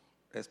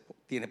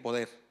tiene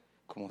poder,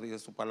 como dice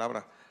su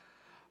palabra.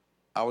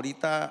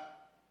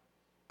 Ahorita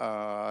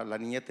la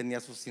niña tenía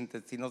sus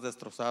intestinos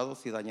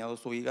destrozados y dañado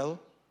su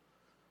hígado.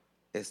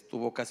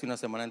 Estuvo casi una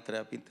semana en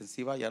terapia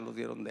intensiva, ya los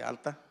dieron de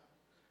alta.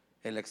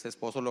 El ex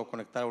esposo lo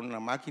conectaron a una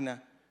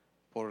máquina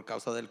por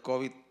causa del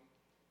COVID.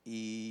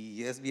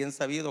 Y es bien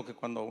sabido que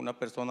cuando a una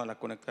persona la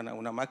conectan a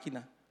una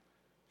máquina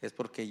es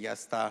porque ya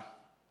está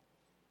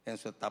en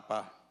su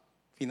etapa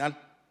final,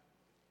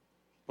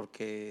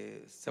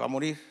 porque se va a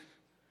morir.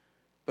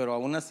 Pero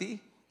aún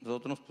así,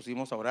 nosotros nos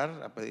pusimos a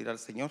orar, a pedir al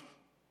Señor.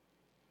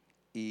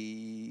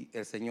 Y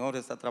el Señor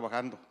está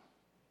trabajando,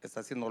 está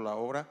haciendo la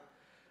obra,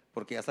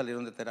 porque ya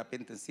salieron de terapia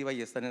intensiva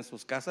y están en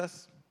sus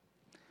casas.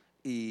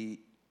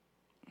 Y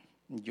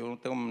yo no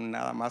tengo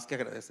nada más que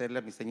agradecerle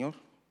a mi Señor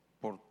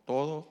por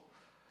todo,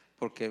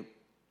 porque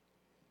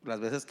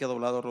las veces que he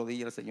doblado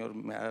rodilla el Señor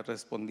me ha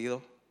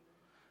respondido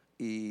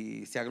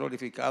y se ha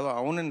glorificado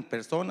aún en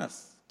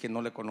personas que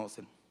no le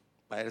conocen.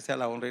 Para Él sea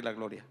la honra y la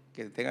gloria.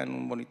 Que tengan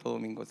un bonito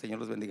domingo. El Señor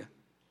los bendiga.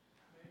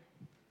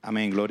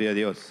 Amén, gloria a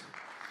Dios.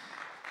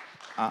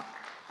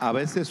 A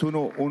veces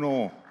uno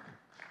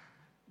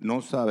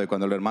no sabe.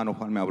 Cuando el hermano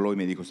Juan me habló y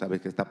me dijo,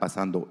 ¿sabes qué está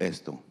pasando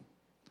esto?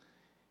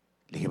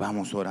 Le dije,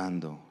 vamos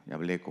orando. Y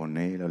hablé con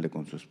él, hablé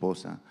con su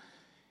esposa.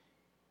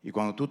 Y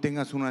cuando tú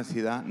tengas una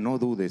necesidad, no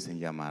dudes en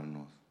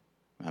llamarnos.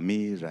 A mí,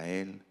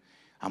 Israel,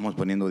 vamos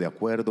poniendo de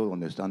acuerdo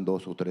donde están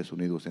 2 o 3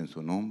 unidos en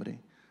su nombre.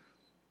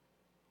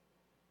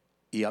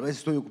 Y a veces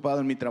estoy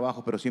ocupado en mi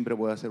trabajo, pero siempre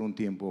voy a hacer un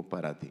tiempo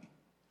para ti.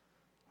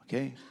 ¿Ok?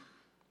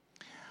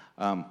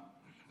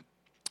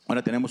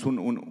 Ahora tenemos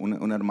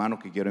un hermano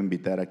que quiero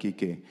invitar aquí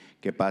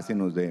que pase y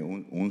nos dé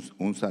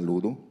un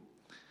saludo.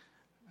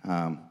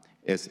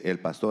 El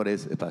pastor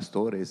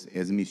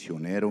es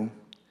misionero.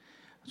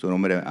 Su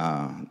nombre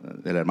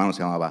del hermano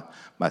se llamaba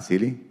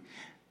Vasily.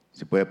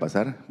 ¿Se puede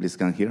pasar? Please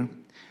come here.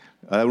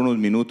 A dar unos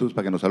minutos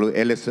para que nos salude.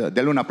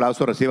 Denle un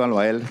aplauso, recíbanlo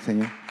a él,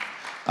 Señor.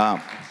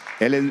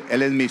 Él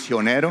es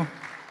misionero.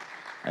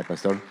 Hi,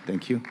 pastor.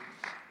 Thank you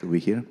to be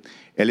here.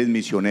 Él es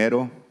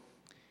misionero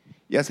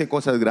y hace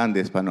cosas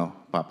grandes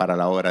para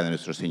la obra de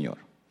nuestro Señor.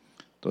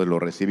 Entonces lo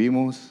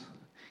recibimos.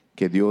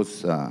 Que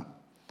Dios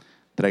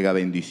traiga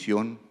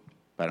bendición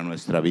para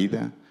nuestra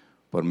vida,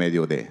 por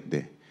medio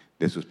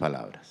de sus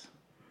palabras.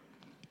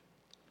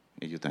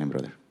 Y yo también,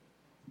 brother.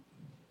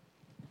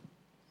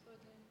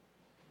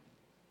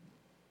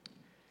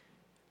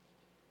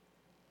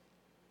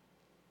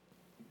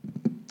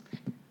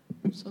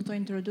 So to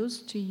introduce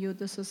to you,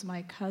 this is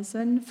my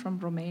cousin from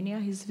Romania.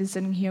 He's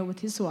visiting here with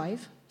his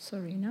wife,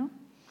 Sorina.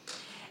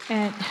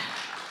 And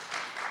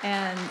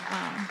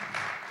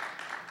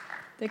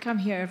they come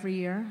here every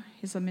year.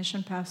 He's a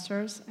mission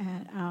pastor,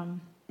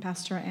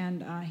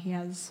 and he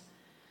has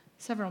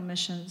several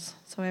missions.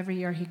 So every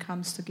year he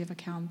comes to give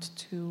account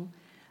to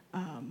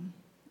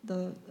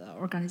the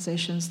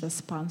organizations that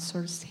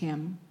sponsors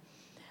him.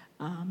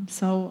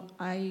 So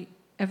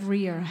every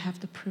year I have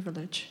the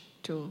privilege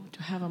to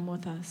have him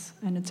with us,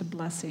 and it's a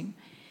blessing.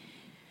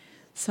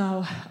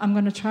 So I'm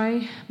going to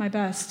try my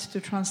best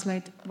to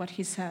translate what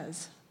he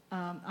says.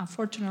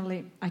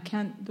 Unfortunately, I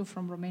can't do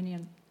from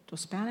Romanian to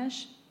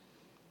Spanish,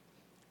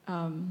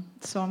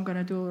 so I'm going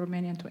to do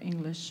Romanian to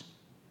English.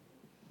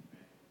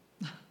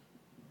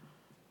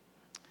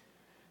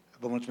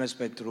 Vă mulțumesc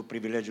pentru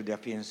privilegiul de a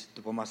fi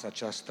după masa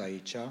aceasta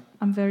aici.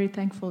 I'm very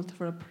thankful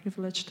for the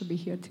privilege to be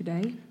here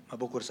today. Mă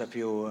bucur să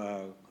fiu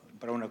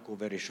împreună cu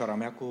verișoara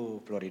mea,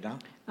 cu Florina.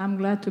 I'm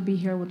glad to be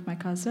here with my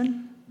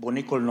cousin.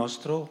 Bunicul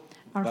nostru,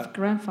 Our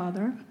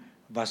grandfather,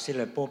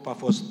 Vasile Pop, a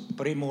fost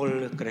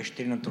primul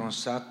creștin într-un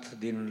sat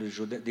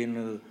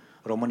din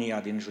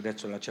România, din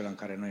județul acela în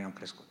care noi am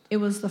crescut. it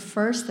was the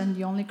first and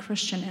the only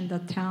Christian in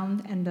the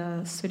town and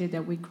the city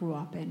that we grew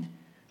up in.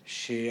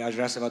 Și aș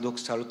vrea să vă aduc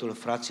salutul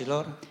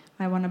fraților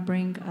I want to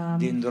bring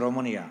din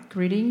România.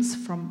 greetings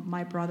from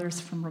my brothers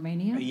from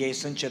Romania. Ei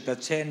sunt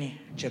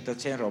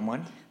cetățeni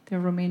români.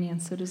 They're Romanian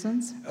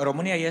citizens.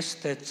 România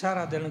este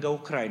țara de lângă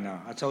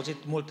Ucraina. Ați auzit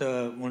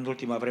în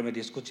ultima vreme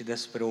discuții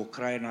despre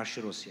Ucraina și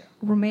Rusia.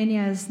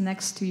 Romania is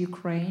next to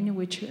Ukraine,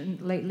 which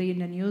lately in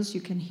the news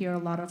you can hear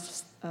a lot of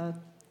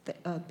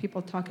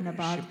people talking Și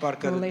about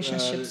parcă the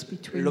relationships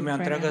between lumea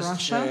Ukraine and întreagă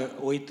Russia. se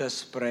uită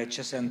spre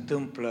ce se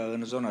întâmplă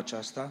în zona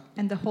aceasta.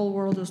 And the whole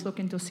world is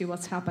looking to see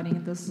what's happening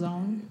in this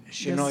zone.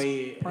 Și this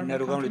noi part of ne the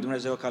rugăm lui country.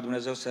 Dumnezeu ca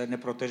Dumnezeu să ne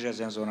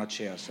protejeze în zona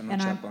aceea, să nu And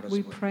înceapă we're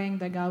război. praying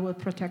that God will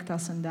protect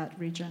us in that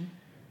region.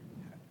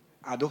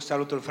 Aduc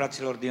salutul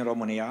fraților din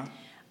România,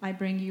 I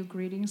bring you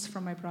greetings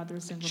from my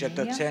brothers in Romania,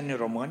 cetățeni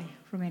români,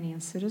 Romanian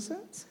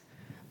citizens,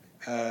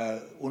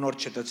 unor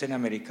cetățeni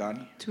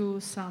americani, to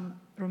some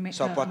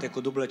sau poate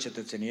cu dublă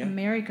cetățenie,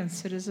 American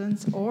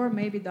citizens or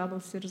maybe double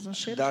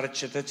citizenship. dar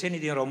cetățenii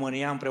din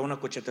România împreună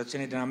cu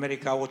cetățenii din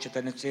America au o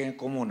cetățenie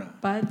comună.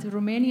 But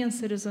Romanian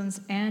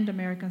citizens and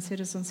American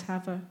citizens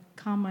have a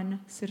common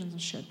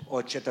citizenship,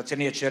 O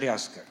cetățenie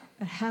cerească.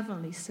 a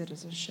heavenly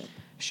citizenship.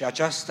 Și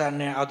aceasta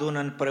ne adună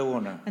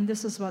împreună. And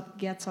this is what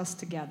gets us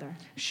together.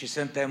 Și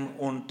suntem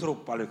un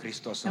trup al lui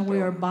Hristos And we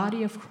are împreună.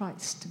 body of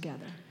Christ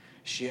together.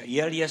 Și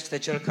El este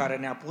Cel care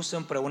ne-a pus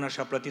împreună și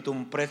a plătit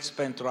un preț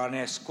pentru a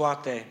ne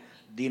scoate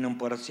din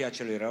împărăția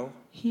celui rău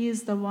He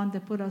is the one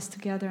that put us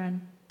together and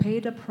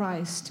paid a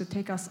price to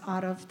take us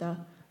out of the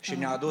și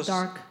ne-a adus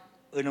dark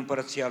în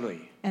împărăția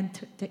Lui.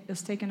 and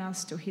has taken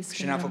us to His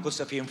Și ne-a kingdom. făcut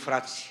să fim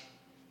frați.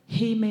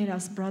 He made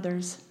us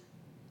brothers.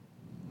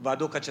 Vă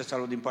aduc acest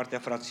salut din partea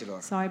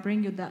fraților. So I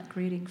bring you that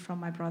greeting from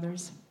my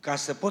brothers. Ca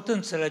să pot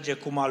înțelege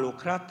cum a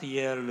lucrat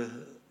El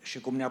și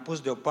cum ne-a pus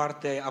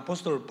deoparte,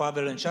 Apostolul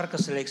Pavel încearcă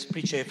să le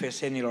explice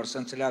efesenilor, să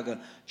înțeleagă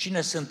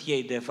cine sunt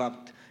ei de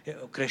fapt,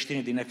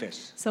 creștinii din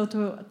Efes. So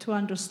to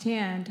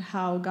understand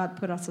how God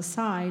put us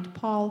aside,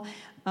 Paul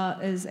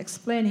is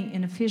explaining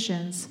in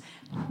Ephesians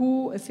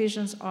who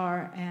Ephesians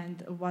are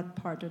and what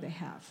part do they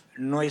have.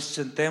 Noi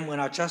suntem în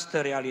această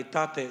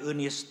realitate în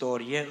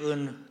istorie,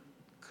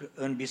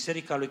 în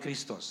Biserica lui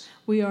Hristos.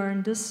 We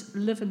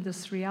live in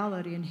this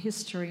reality in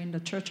history in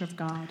the Church of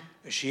God.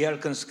 Și el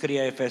când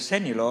scrie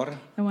Efesenilor,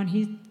 And when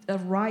he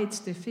writes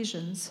the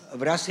Ephesians,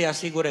 vrea să-i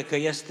asigure că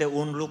este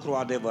un lucru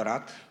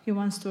adevărat he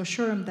wants to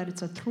assure them that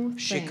it's a true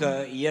și thing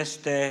că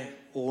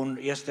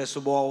este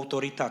sub o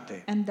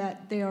autoritate. and that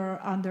they are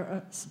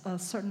under a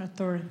certain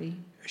authority.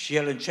 Și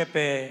el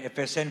începe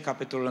Efeseni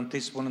capitolul 1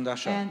 spunând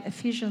așa: And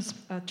Ephesians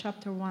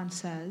chapter 1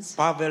 says,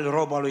 Pavel,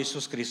 rob al lui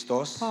Iisus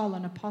Hristos, Paul,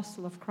 an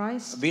apostle of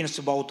Christ, vin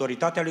sub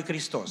autoritatea lui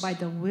Hristos, by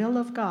the will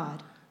of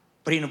God,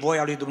 prin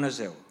voia lui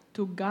Dumnezeu.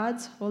 to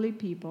God's holy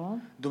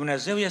people.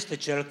 Dumnezeu este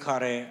Cel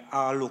care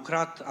a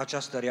lucrat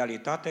această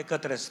realitate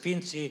către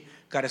sfinții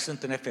care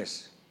sunt în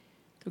Efes.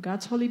 To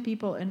God's holy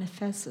people in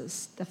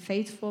Ephesus, the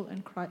faithful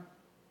in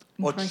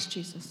Christ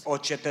Jesus. O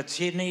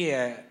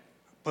cetățenie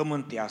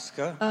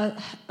pământească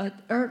An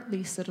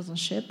earthly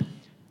citizenship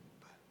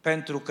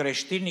pentru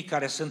creștinii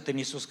care sunt în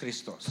Iisus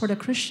Hristos. for the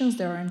Christians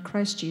that are in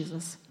Christ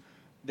Jesus.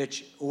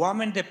 Deci,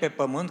 oameni de pe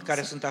pământ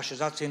care sunt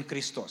așezați în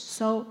Hristos.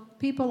 So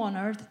people on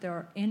earth that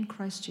are in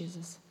Christ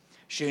Jesus.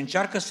 Și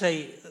încearcă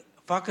să-i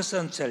facă să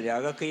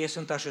înțeleagă că ei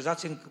sunt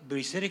așezați în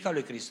Biserica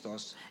lui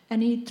Hristos.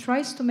 And he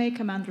tries to make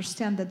them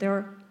understand that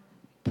they're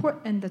put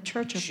in the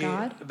church of Și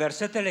God.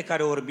 versetele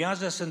care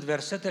urmează sunt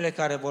versetele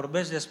care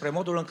vorbesc despre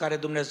modul în care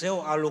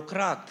Dumnezeu a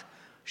lucrat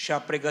și a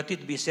pregătit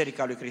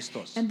biserica lui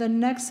Hristos. And the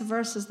next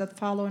verses that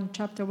follow in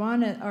chapter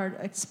 1 are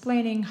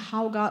explaining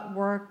how God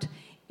worked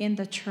in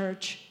the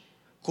church,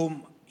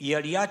 Cum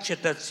el ia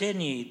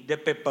cetățenii de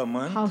pe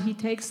pământ how he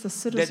takes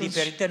the de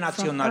diferite citizens from earth,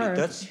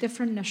 naționalități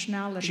different și îi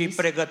nationalities,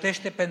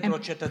 pregătește pentru o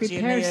and cetățenie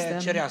prepares them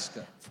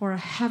cerească. for a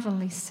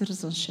heavenly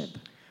citizenship.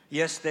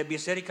 Este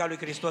biserica lui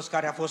Hristos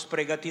care a fost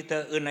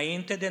pregătită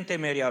înainte de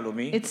întemeierea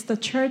lumii, It's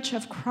the church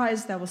of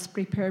Christ that was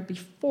prepared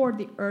before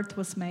the earth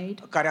was made,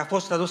 care a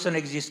fost adusă în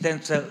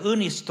existență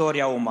în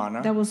istoria umană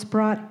that was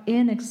brought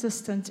in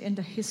existence in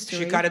the și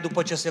history, care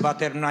după ce se va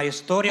termina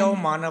istoria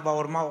umană va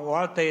urma o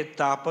altă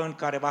etapă în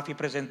care va fi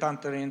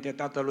prezentată înaintea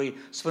Tatălui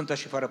sfântă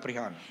și fără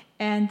prihană.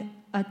 and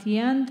at the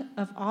end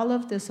of all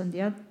of this,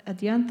 and at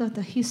the end of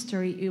the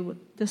history,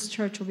 this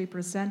church will be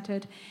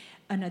presented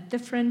in a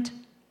different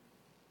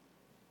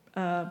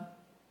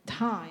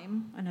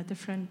time, in a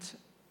different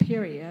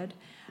period.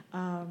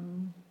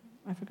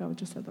 I forgot what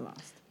you said the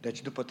last.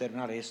 Deci după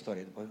terminarea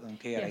istoriei, după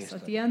încheierea Yes,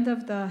 at the istoriei, end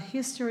of the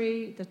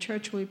history, the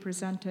church will be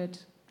presented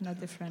in a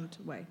different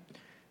way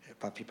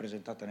va fi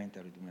prezentată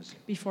înaintea lui Dumnezeu,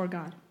 before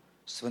God,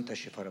 sfântă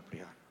și fără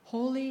prihană.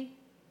 holy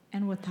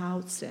and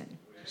without sin.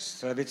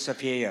 Slăvit să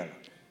fie El.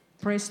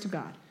 Praise to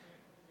God.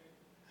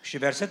 Și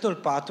versetul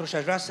 4, și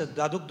aș vrea să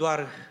aduc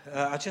doar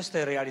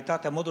această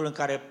realitate, modul în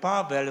care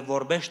Pavel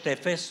vorbește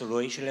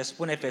Efesului și le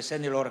spune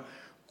efesenilor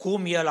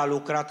cum el a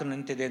lucrat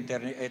înainte de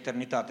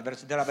eternitate.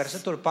 De la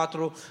versetul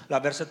 4 la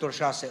versetul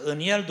 6. În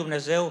el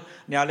Dumnezeu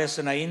ne-a ales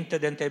înainte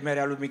de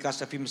întemeierea lumii ca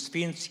să fim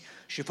sfinți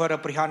și fără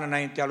prihană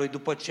înaintea Lui,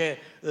 după ce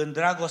în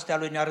dragostea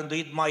Lui ne-a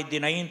rânduit mai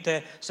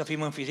dinainte să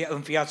fim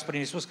înfiați prin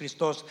Iisus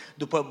Hristos,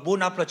 după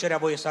buna plăcerea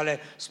voii sale,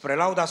 spre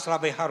lauda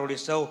slavei harului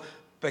Său,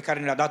 pe care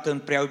ne-a dat în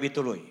prea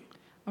iubitul Lui.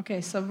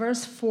 Okay, so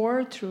verse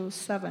 4 through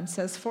 7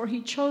 says, "For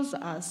he chose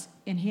us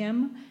in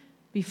him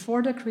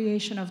before the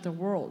creation of the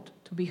world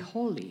to be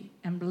holy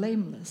and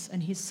blameless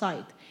in his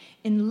sight.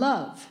 In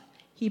love,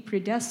 he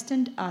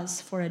predestined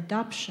us for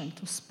adoption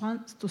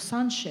to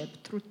sonship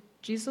through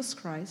Jesus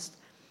Christ,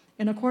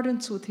 in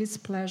accordance with his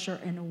pleasure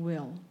and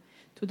will,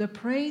 to the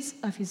praise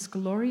of his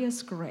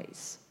glorious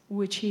grace,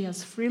 which he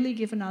has freely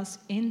given us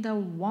in the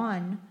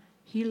one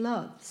he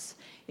loves.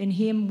 In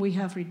him we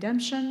have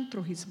redemption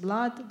through his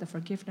blood, the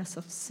forgiveness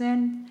of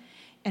sin,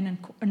 and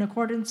in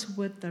accordance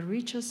with the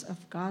riches of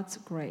God's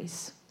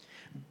grace."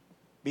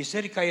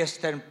 Biserica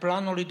este în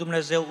planul lui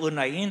Dumnezeu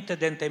înainte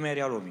de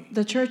întemeierea lumii.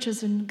 The church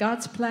is in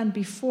God's plan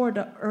before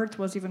the earth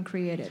was even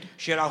created.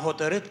 Și El a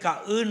hotărât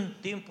ca în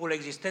timpul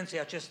existenței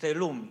acestei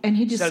lumi And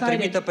he să-L trimită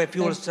decided pe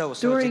Fiul that Său,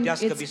 să-L during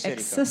zidească its biserica.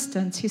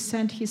 existence, he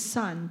sent his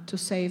son to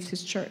save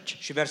his church.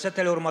 Și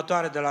versetele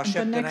următoare de la And the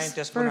 7 next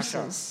înainte spun așa.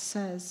 verses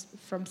says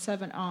from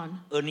 7 on,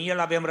 În El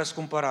avem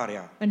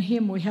răscumpărarea, in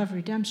him we have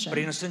redemption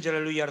prin sângele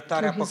Lui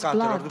iertarea through his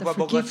păcatelor, blood, după the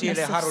bogățiile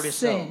forgiveness of harului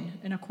Său, sin,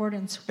 in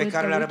accordance pe with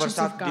care the le-a riches of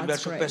revărsat din God's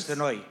belșug peste grace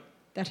noi,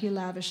 that he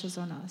lavishes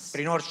on us,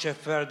 prin orice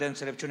fel de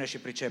înțelepciune și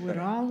with pricepere.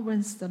 all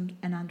wisdom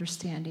and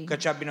understanding.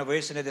 Căci a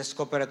binevoit să ne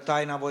descopere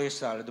taina voii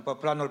sale, după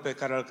planul pe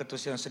care îl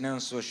cătusem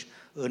însuși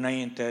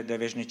înainte de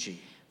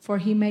veșnicii. For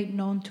he made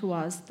known to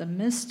us the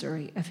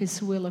mystery of his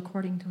will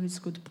according to his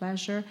good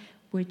pleasure,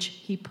 which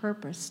he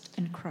purposed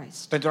in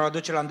Christ, Pentru a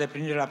aduce la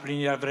îndeplinire la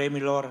plinirea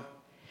vremilor,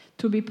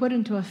 to be put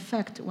into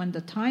effect when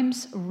the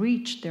times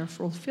reach their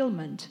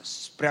fulfillment,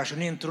 spre a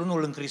uni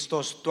într-unul în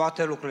Hristos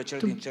toate lucrurile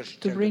cele din cer și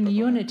to cele de bring pe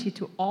pământ. unity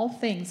to all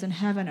things in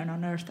heaven and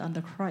on earth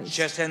under Ce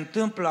Christ. se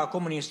întâmplă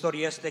acum în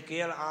istorie este că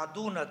El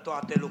adună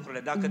toate lucrurile.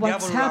 Dacă What's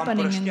diavolul a happening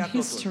in împrăștiat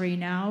totul, history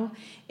now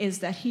is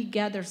that he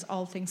gathers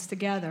all things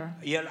together.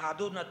 El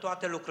adună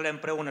toate lucrurile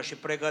împreună și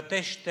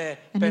pregătește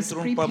And pentru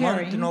he's un pământ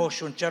preparing nou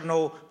și un cer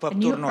nou, A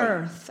făpturi new noi.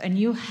 earth, a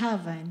new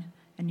heaven,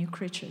 and new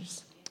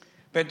creatures.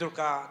 Pentru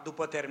ca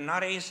după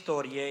terminarea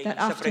istoriei That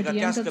să after the end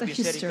pregătească of the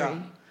biserica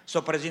history, să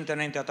o prezinte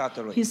înaintea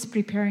Tatălui. He's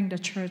preparing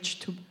the church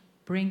to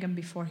bring him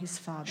before his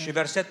Și Father.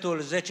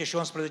 versetul 10 și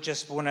 11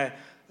 spune,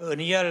 în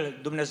El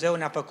Dumnezeu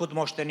ne-a făcut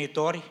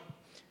moștenitori,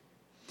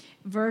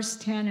 Verse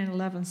 10 and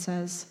 11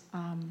 says,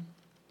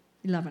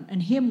 11, "In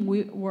him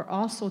we were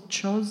also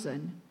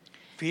chosen,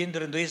 fiind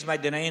rânduiți mai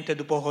dinainte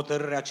după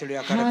hotărârea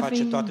celuia care face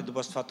having toate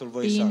după sfatul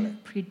voii sale. been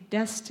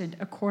predestined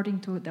according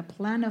to the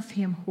plan of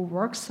him who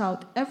works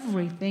out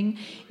everything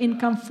in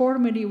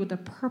conformity with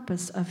the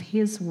purpose of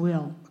his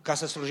will, Ca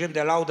să slujim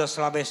de laudă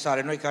slavei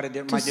sale, noi care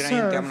mai dinainte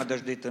serve. am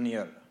nădăjduit în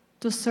El.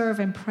 to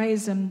serve and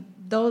praise him,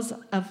 those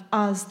of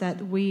us that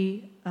we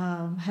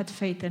had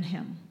faith in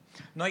him."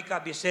 Noi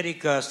ca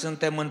biserică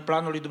suntem în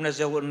planul lui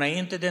Dumnezeu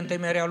înainte de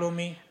întemeierea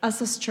lumii. As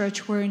this church,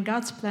 we're in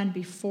God's plan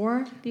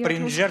before the earth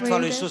Prin was jertfa lui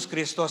created. Iisus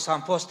Hristos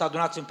am fost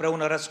adunați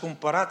împreună,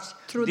 răscumpărați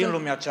din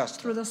lumea aceasta.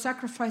 Through the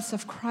sacrifice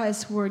of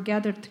Christ, we're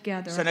gathered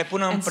together Să ne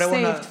pună and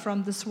împreună saved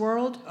from this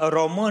world,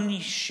 români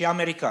și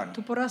americani.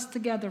 to put us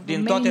together,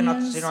 Din toate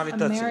Romanians,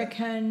 naționalitățile.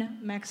 American,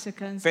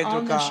 Mexicans, Pentru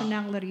all ca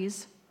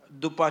nationalities,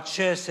 după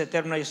ce se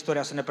termină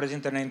istoria, să ne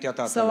prezinte înaintea So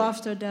Tatălui.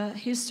 after the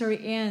history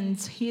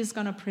ends, He is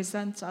going to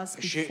present us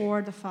Și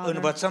before the Father.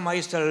 învățăm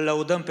aici să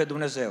lăudăm pe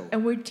Dumnezeu.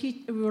 And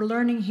we're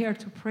learning here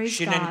to praise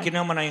Și ne God.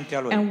 închinăm înaintea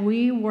Lui. And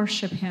we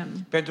worship Him.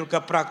 Pentru că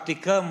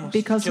practicăm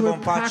Because ce we're vom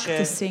face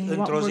practicing what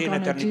într-o zi we're în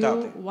going to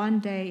eternitate. do one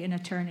day in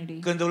eternity.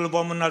 Când îl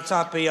vom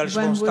înălța pe El și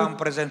When vom sta în we're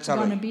prezența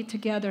going to Lui. be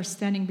together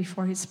standing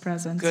before His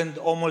presence. Când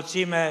o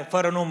mulțime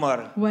fără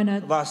număr When a-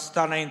 va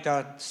sta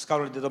înaintea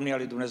scaunului de domnie al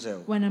lui Dumnezeu.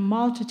 When a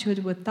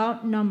multitude without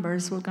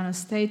numbers we're going to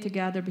stay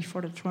together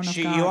before the throne of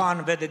Și God.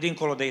 Ioan vede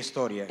dincolo de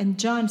istorie. And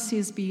John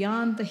sees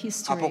beyond the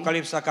history.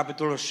 Apocalipsa,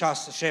 capitolul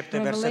 6, 7,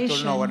 versetul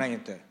Revelation. 9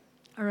 înainte.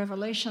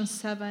 Revelation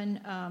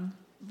 7,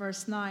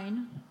 verse 9.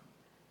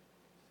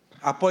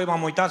 Apoi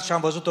m-am uitat și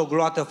am văzut o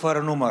gloată fără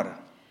număr,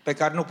 pe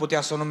care nu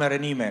putea să o numere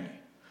nimeni,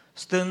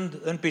 stând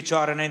în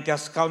picioare înaintea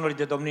scaunului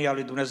de domnie al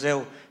lui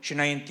Dumnezeu și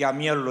înaintea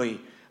mielului,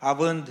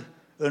 având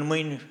în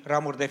mâini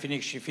ramuri de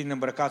finic și fiind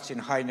îmbrăcați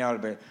în haine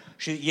albe.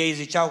 Și ei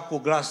ziceau cu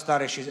glas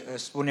tare și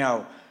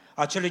spuneau: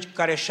 acelui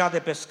care șade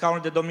pe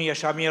scaunul de domnie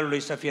și a mielului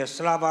să fie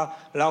slava,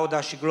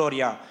 lauda și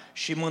gloria,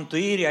 și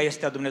mântuirea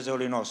este a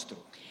Dumnezeului nostru.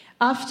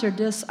 After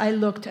this I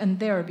looked, and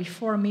there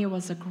before me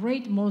was a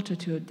great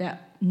multitude that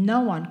no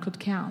one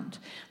could count,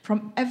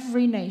 from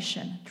every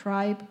nation,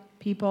 tribe,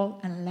 people,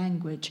 and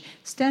language,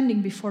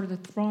 standing before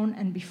the throne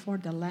and before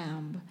the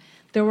Lamb.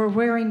 They were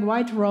wearing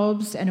white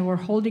robes and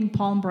were holding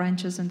palm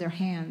branches in their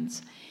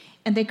hands.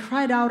 And they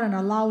cried out in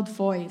a loud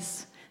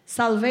voice,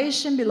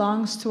 "Salvation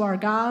belongs to our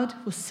God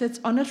who sits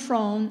on the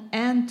throne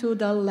and to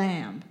the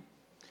Lamb."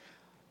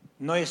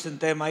 Noi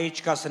suntem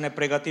aici ca să ne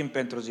pregătim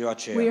pentru ziua We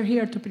aceea. are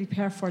here to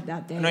prepare for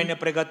that Noi day. ne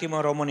pregătim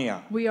în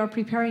România. We are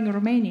preparing in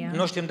Romania.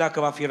 Nu știm dacă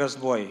va fi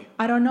război.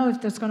 I don't know if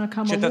there's going to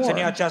come a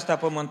Cetățenia war. aceasta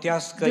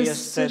pământească This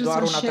este doar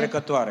una citizenship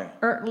trecătoare.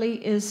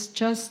 earthly is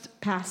just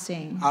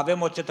passing.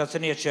 Avem o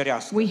cetățenie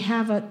cerească. We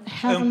have a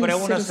heavenly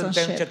Împreună suntem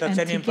citizenship, and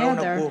cetățeni împreună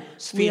together cu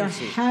we are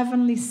sfinții,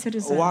 heavenly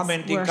citizens.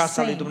 oameni din We're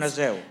casa lui saints,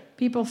 Dumnezeu,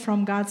 people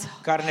from God's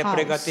care ne house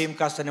pregătim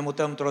ca să ne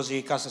mutăm într-o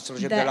zi ca să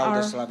slujim de that laudă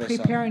are slave sale.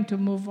 preparing to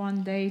move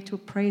one day to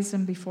praise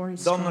Him before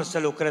His Domnul throne. să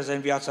lucreze în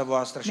viața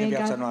voastră și în May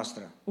viața God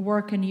noastră,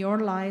 work in your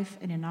life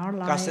and in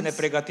our ca să ne lives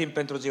pregătim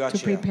pentru ziua to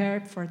aceea,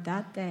 prepare for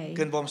that day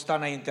când vom sta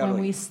înaintea when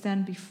we Lui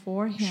stand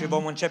before și Him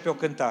vom începe o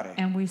cântare,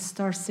 and we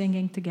start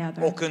singing o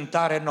together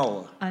cântare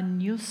nouă, a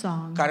new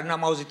song care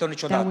n-am auzit-o that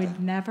niciodată,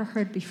 we've never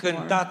heard before,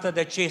 cântată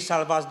de cei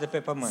salvați de pe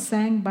pământ,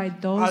 sang by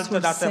those who are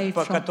altădată saved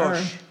from păcătoși,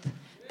 earth,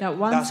 that dar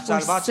once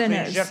were salvați prin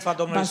sinners, jertfa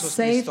Domnului but Iisus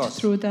saved Hristos,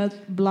 through the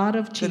blood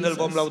of când îl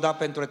vom Jesus, lăuda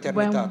pentru when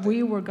eternitate.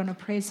 we were going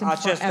to praise Him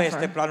Acesta este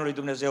forever. planul lui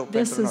Dumnezeu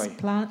This pentru is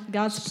noi. God's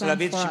plan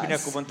Slăvit și for us.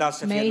 binecuvântat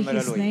să fie May numele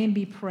His Lui. name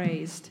be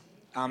praised.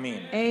 Amin.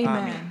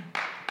 Amen.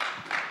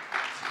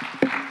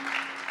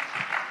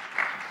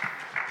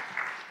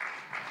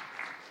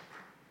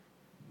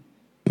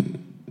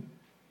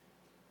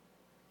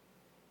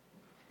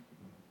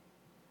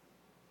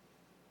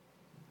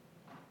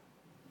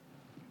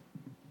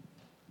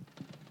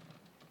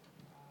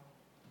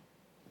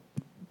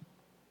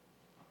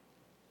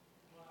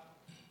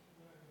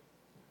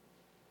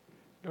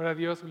 Gloria a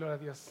Dios, gloria a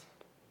Dios.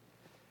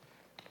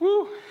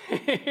 ¡Uh!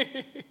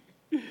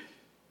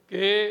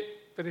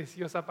 Qué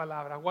preciosa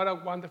palabra. What a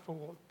wonderful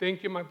word.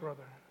 Thank you, my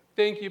brother.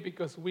 Thank you,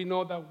 because we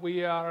know that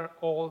we are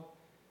all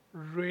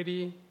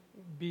ready,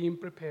 being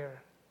prepared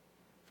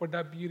for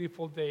that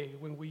beautiful day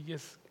when we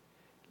just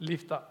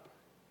lift up.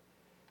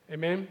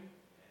 Amen.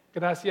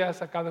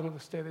 Gracias a cada uno de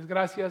ustedes.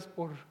 Gracias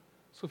por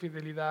su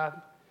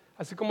fidelidad.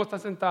 Así como está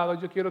sentado,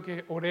 yo quiero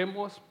que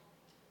oremos.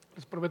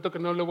 Les prometo que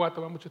no le voy a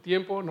tomar mucho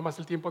tiempo, nomás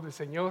el tiempo del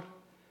Señor.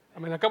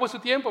 Amén. Acabo su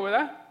tiempo,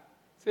 ¿verdad?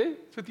 ¿Sí?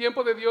 Su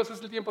tiempo de Dios es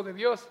el tiempo de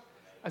Dios.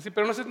 Así,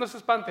 pero no se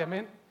espante,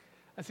 amén.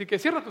 Así que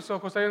cierra tus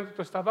ojos ahí donde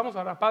tú estás. Vamos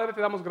a orar. Padre, te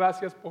damos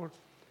gracias por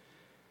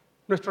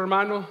nuestro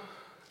hermano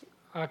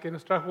que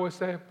nos trajo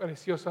esa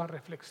preciosa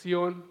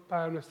reflexión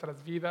para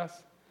nuestras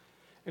vidas,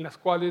 en las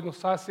cuales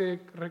nos hace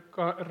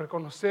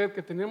reconocer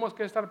que tenemos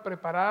que estar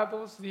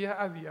preparados día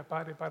a día,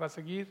 Padre, para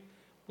seguir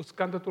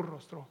buscando tu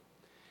rostro.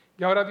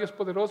 Y ahora, Dios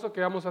poderoso,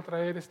 que vamos a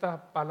traer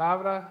esta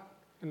palabra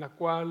en la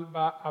cual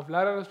va a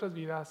hablar a nuestras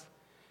vidas,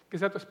 que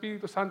sea tu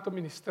Espíritu Santo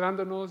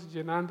ministrándonos,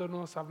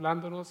 llenándonos,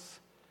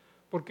 hablándonos,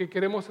 porque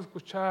queremos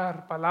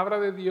escuchar palabra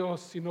de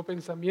Dios y no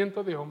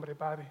pensamiento de hombre,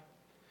 Padre.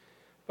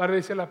 Padre,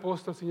 dice el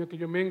apóstol, Señor, que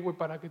yo mengue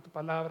para que tu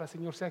palabra,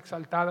 Señor, sea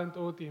exaltada en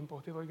todo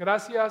tiempo. Te doy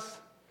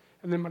gracias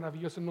en el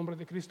maravilloso nombre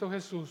de Cristo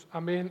Jesús.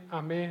 Amén,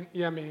 amén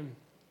y amén.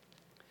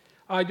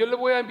 Yo le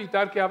voy a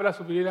invitar que abra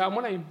su Biblia. I'm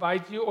going to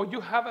invite you, or you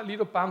have a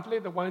little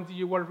pamphlet, the one that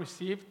you were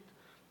received.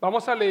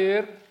 Vamos a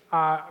leer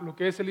lo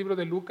que es el libro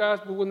de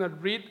Lucas. We're going to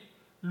read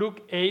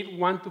Luke 8,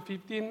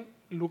 1-15,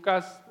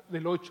 Lucas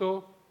del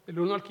 8, del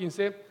 1 al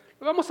 15.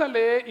 Lo vamos a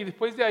leer y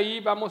después de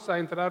ahí vamos a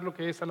entrar lo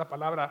que es a la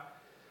palabra.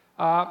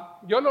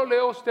 Yo lo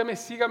leo, usted me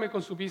sígame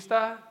con su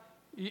vista.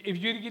 If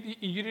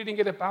you didn't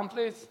get a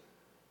pamphlet,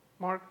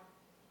 Mark,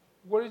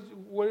 where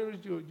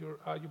is your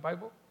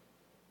Bible?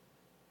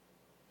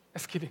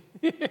 Just kidding.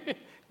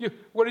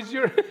 What is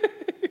your?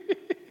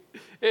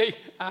 Hey,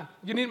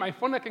 you need my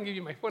phone? I can give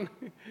you my phone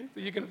so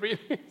you can read.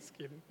 Just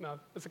kidding. No,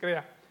 no se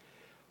crea.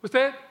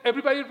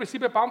 Everybody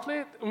recibe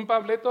un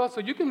panfleto,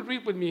 so you can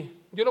read with me.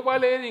 Yo lo voy a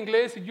leer en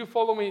inglés y you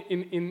follow me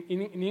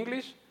in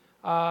English,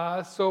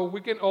 so we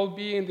can all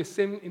be in the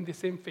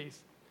same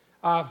phase.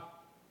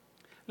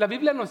 La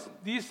Biblia nos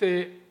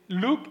dice,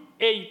 Luke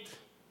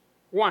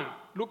 8:1,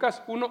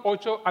 Lucas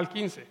 1:8 al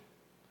 15.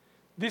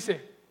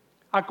 Dice,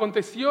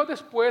 aconteció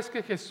después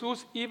que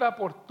Jesús iba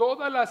por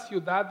todas las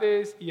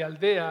ciudades y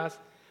aldeas,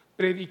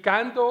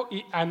 predicando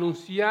y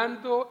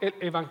anunciando el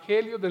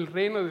evangelio del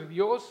reino de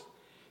Dios,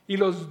 y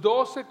los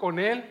 12 con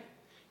él,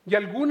 y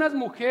algunas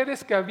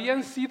mujeres que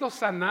habían sido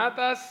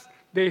sanadas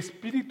de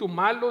espíritus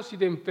malos y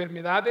de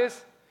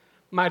enfermedades,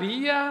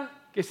 María,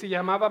 que se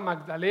llama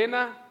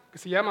Magdalena,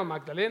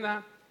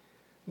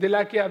 de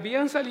la que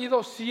habían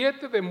salido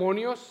 7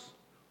 demonios,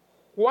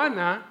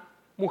 Juana,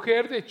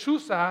 mujer de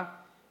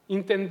Chuza,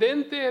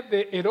 intendente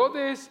de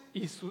Herodes,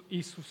 y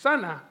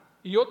Susana,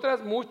 y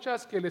otras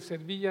muchas que le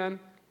servían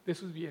de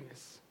sus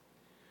bienes.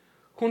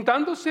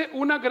 Juntándose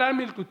una gran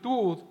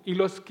multitud, y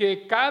los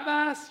que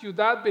cada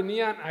ciudad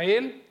venían a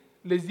él,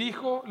 les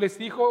dijo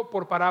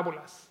por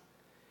parábolas: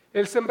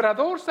 el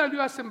sembrador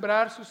salió a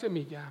sembrar su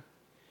semilla,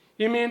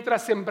 y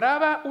mientras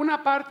sembraba,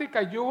 una parte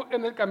cayó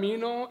en el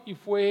camino y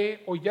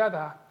fue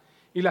hollada,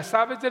 y las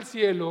aves del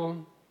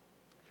cielo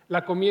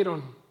la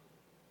comieron.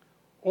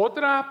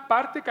 Otra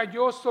parte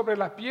cayó sobre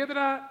la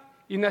piedra,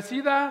 y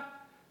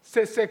nacida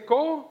se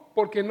secó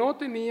porque no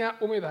tenía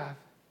humedad.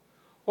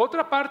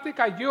 Otra parte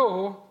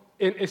cayó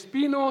en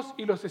espinos,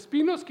 y los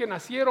espinos que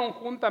nacieron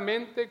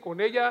juntamente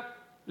con ella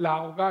la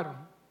ahogaron.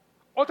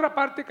 Otra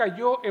parte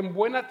cayó en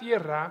buena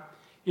tierra,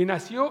 y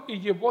nació y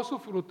llevó su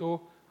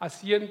fruto a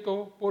 100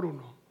 por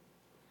 1.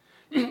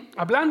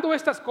 Hablando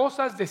estas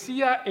cosas,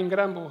 decía en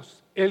gran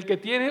voz: el que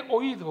tiene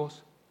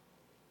oídos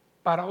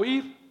para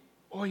oír,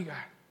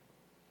 oiga.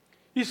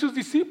 Y sus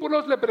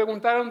discípulos le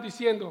preguntaron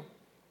diciendo: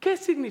 ¿qué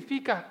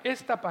significa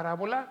esta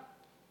parábola?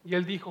 Y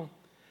él dijo: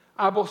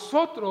 a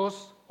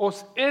vosotros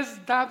os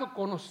es dado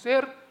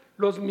conocer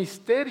los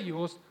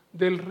misterios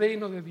del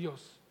reino de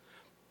Dios,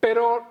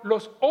 pero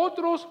los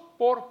otros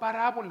por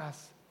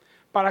parábolas,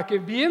 para que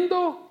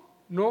viendo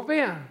no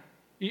vean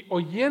y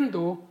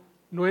oyendo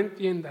no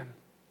entiendan.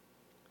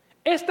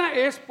 Esta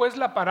es pues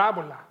la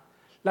parábola.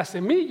 La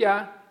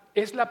semilla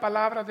es la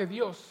palabra de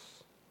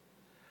Dios.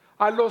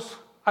 A los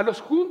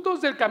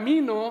juntos del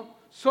camino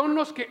son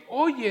los que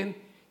oyen,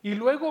 y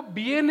luego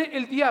viene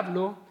el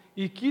diablo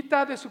y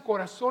quita de su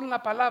corazón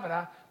la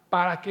palabra,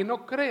 para que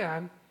no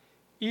crean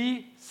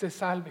y se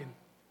salven.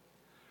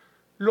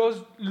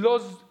 Los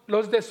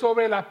de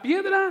sobre la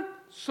piedra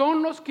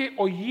son los que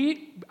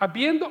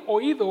habiendo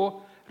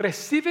oído,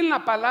 reciben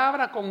la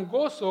palabra con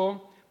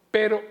gozo,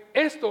 pero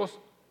estos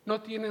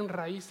no tienen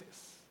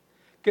raíces.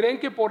 Creen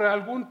que por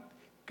algún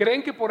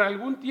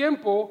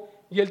tiempo,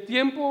 y el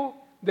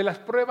tiempo de las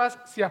pruebas,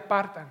 se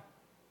apartan.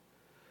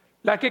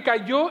 La que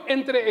cayó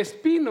entre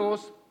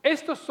espinos,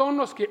 estos son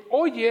los que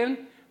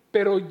oyen,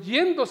 pero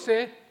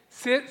yéndose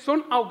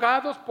son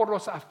ahogados por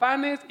los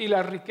afanes y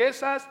las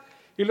riquezas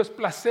y los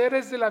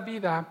placeres de la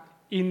vida,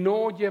 y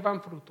no llevan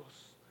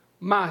frutos.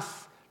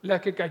 Mas la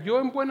que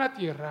cayó en buena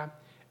tierra,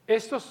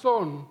 estos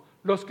son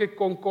los que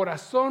con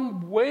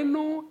corazón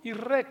bueno y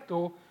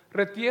recto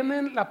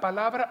retienen la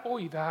palabra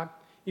oída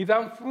y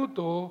dan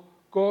fruto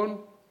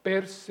con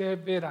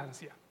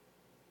perseverancia.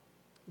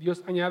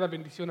 Dios añada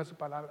bendición a su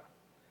palabra.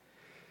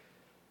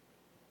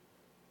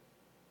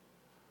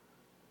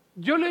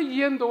 Yo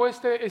leyendo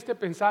este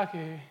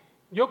mensaje,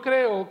 yo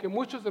creo que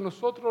muchos de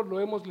nosotros lo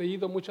hemos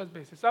leído muchas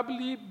veces. I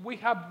believe we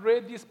have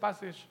read this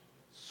passage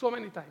so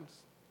many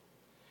times.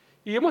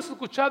 Y hemos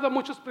escuchado a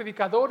muchos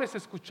predicadores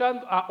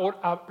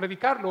a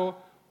predicarlo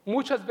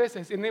muchas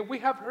veces. And we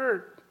have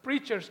heard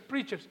preachers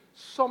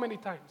so many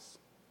times.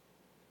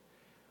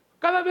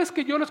 Cada vez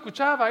que yo lo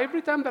escuchaba,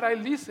 every time that I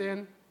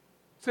listened,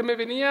 se me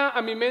venía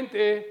a mi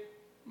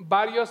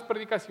varias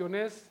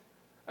predicaciones.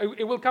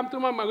 It will come to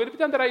my mind. Every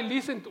time that I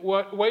listen to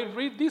or I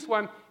read this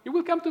one, it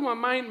will come to my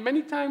mind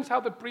many times how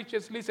the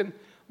preachers listen.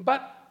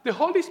 But the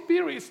Holy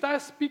Spirit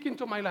started speaking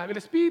to my life. El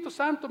Espíritu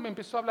Santo me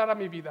empezó a hablar a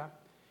mi vida.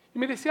 Y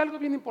me decía algo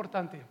bien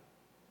importante.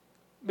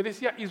 Me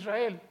decía,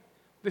 Israel,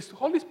 the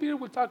Holy Spirit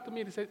will talk to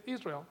me. He said,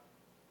 Israel,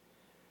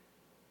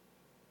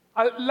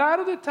 a lot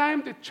of the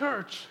time the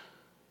church,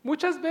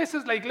 muchas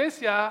veces la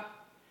iglesia,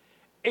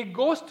 it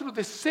goes through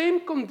the same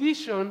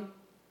condition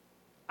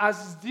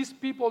as these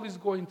people is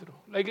going through.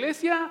 La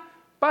iglesia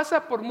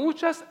pasa por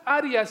muchas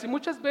áreas y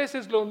muchas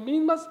veces las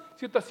mismas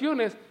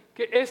situaciones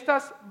que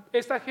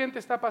esta gente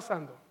está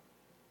pasando.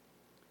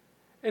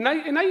 And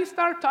I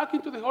start talking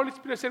to the Holy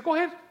Spirit. I said, go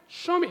ahead,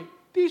 show me,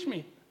 teach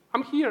me.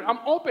 I'm here, I'm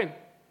open.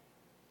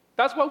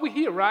 That's what we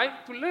hear,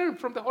 right? To learn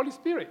from the Holy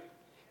Spirit.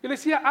 Yo le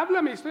decía,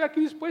 háblame, estoy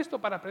aquí dispuesto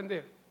para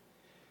aprender.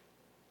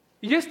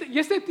 Y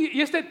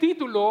este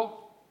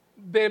título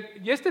de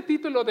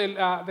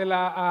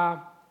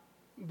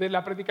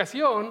la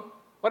predicación,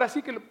 ahora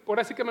sí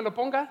que me lo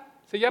ponga,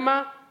 se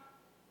llama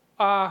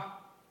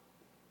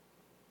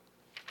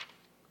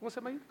 ¿Cómo se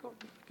llama ahí?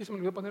 Aquí se me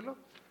olvidó ponerlo.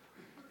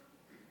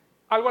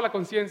 Algo a la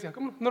conciencia.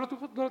 ¿Cómo? ¿No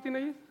lo tiene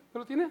ahí? ¿No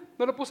lo tiene?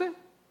 ¿No lo puse?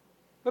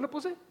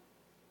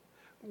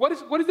 What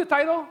is the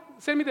title?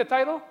 Send me the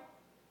title.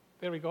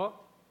 There we go.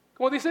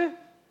 ¿Cómo dice?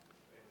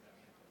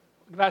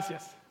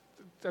 Gracias.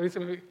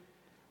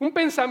 Un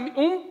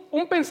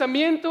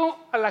pensamiento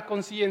a la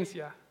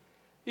conciencia.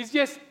 It's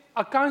just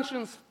a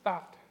conscious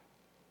thought.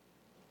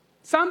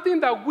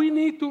 Something that we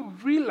need to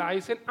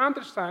realize and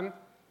understand.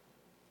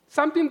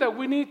 Something that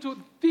we need to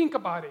think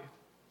about it.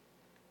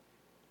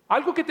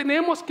 Algo que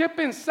tenemos que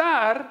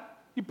pensar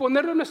y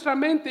ponerlo en nuestra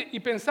mente y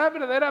pensar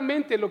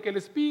verdaderamente lo que el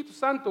Espíritu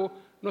Santo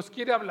nos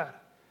quiere hablar.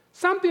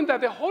 Something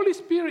that the Holy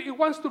Spirit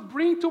wants to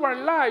bring to our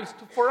lives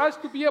for us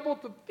to be able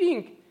to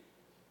think,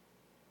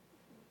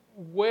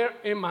 where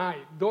am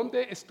I?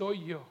 ¿Dónde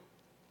estoy yo?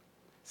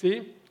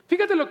 ¿Sí?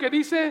 Fíjate lo que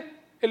dice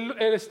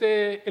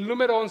el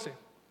número 11.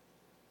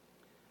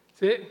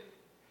 ¿Sí?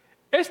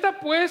 Esta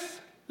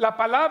pues, la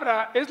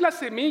palabra, es la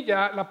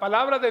semilla, la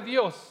palabra de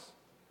Dios.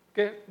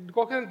 Okay,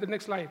 go ahead to the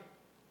next slide.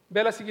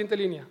 Ve la siguiente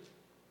línea.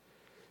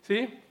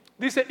 ¿Sí?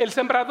 Dice, el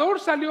sembrador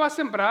salió a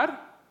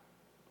sembrar.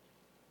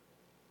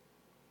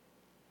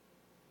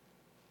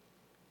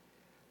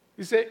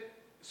 Dice,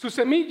 su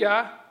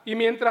semilla, y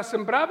mientras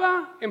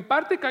sembraba, en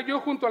parte cayó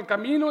junto al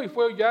camino y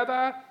fue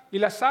hollada, y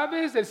las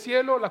aves del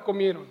cielo la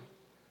comieron.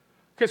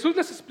 Jesús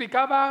les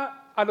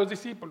explicaba a los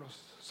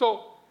discípulos.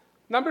 So,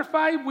 number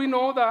 5, we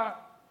know that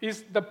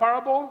is the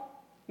parable.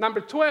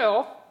 Number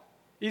 12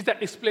 is the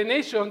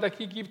explanation that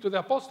he gives to the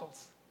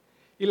apostles.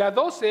 Y la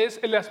 12 es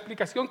la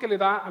explicación que le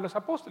da a los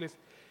apóstoles.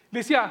 Le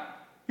decía,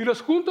 y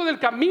los juntos del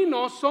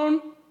camino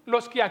son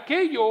los que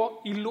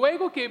aquello, y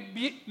luego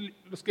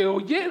los que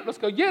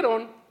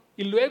oyeron,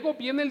 y luego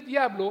viene el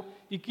diablo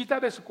y quita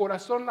de su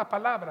corazón la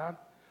palabra,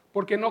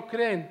 porque no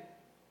creen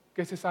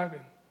que se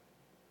salven.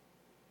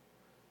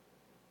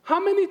 How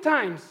many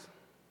times,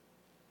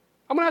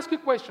 I'm going to ask you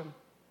a question.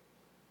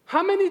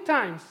 How many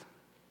times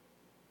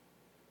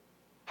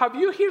have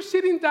you here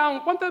sitting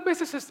down? ¿Cuántas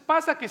veces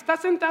pasa que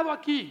estás sentado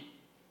aquí?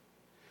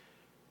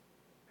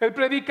 El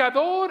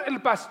predicador,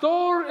 el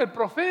pastor, el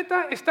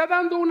profeta está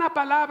dando una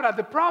palabra.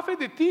 The prophet,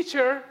 the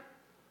teacher,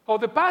 or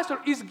the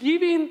pastor is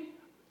giving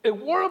a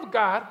word of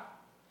God.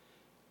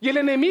 Y el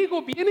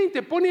enemigo viene y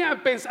te pone a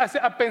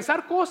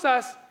pensar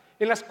cosas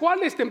en las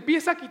cuales te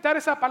empieza a quitar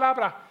esa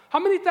palabra. How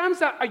many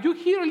times are you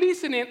here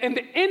listening and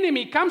the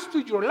enemy comes to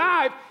your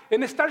life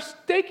and starts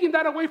taking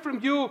that away from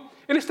you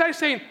and starts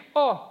saying,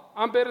 oh,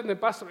 I'm better than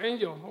Pastor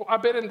Angel, or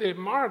I'm better than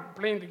Mark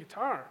playing the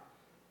guitar.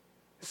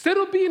 Instead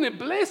of being a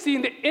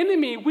blessing,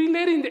 we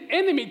letting the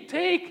enemy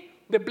take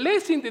the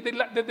blessing that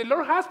the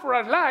Lord has for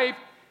our life,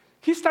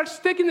 he starts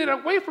taking it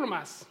away from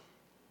us.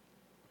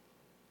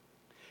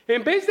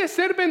 En vez de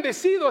ser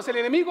bendecidos, el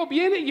enemigo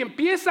viene y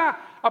empieza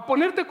a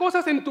ponerte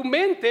cosas en tu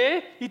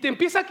mente y te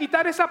empieza a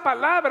quitar esa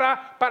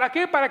palabra. ¿Para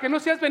qué? Para que no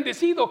seas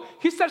bendecido.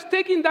 He starts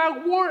taking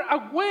that word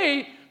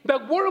away, the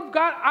word of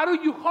God out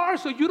of your heart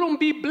so you don't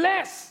be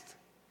blessed.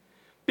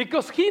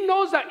 Because he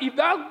knows that if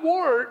that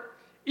word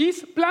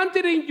is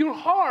planted in your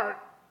heart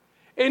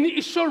and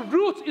it shows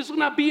roots, it's going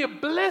to be a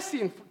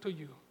blessing to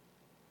you.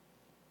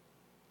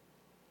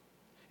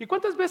 ¿Y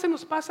cuántas veces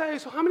nos pasa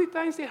eso? How many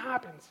times it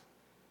happens?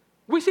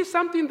 We see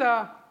something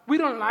that we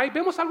don't like.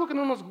 Vemos algo que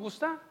no nos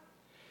gusta.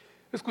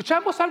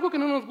 Escuchamos algo que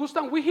no nos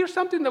gusta. We hear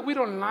something that we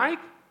don't like.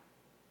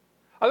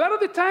 A lot of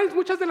the times,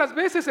 muchas de las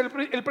veces, el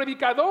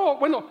predicador,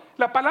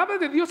 la palabra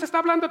de Dios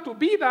está hablando a tu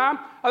vida.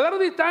 A lot of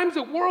the times,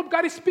 the word of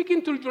God is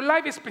speaking to your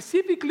life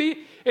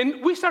specifically,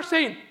 and we start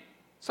saying,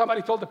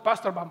 somebody told the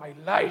pastor about my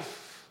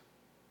life.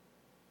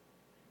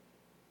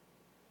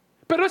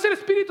 Pero es el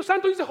Espíritu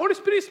Santo, it's the Holy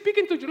Spirit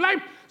speaking to your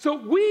life.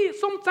 So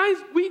sometimes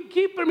we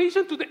give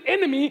permission to the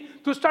enemy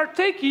to start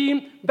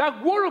taking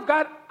that word of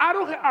God out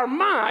of our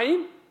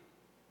mind,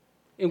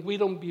 and we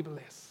don't be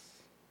blessed.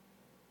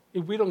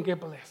 If we don't get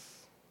blessed.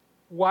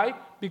 Why?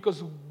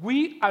 Because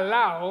we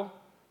allow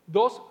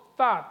those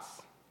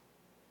thoughts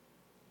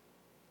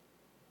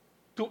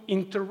to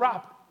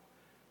interrupt.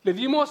 Le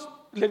dimos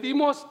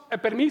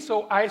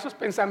permiso a esos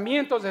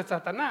pensamientos de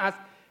Satanás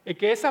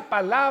que esa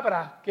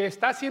palabra que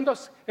está haciendo,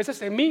 esa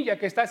semilla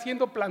que está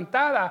siendo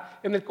plantada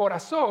en el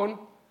corazón,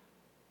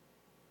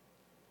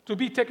 to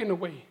be taken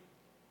away.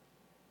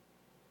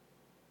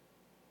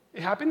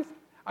 It happens.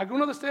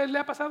 ¿Alguno de ustedes le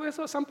ha pasado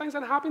eso? Sometimes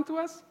that happens to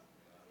us.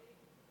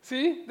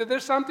 See, that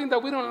there's something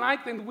that we don't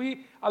like, and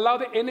we allow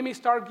the enemy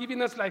start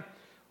giving us like,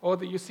 oh,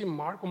 do you see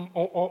Mark?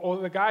 Or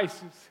the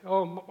guys,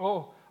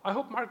 I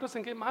hope Mark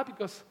doesn't get mad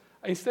because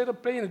instead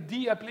of playing a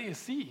D, I play a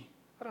C.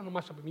 I don't know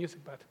much about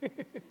music, but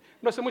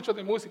no sé mucho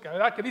de música,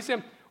 ¿verdad? Que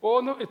dicen,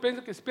 no,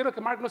 espero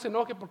que Mark no se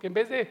enoje porque en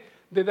vez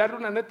de darle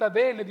una neta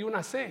D, le dio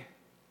una C.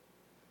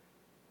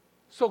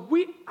 So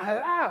we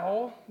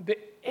allow the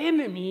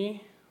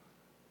enemy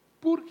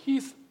put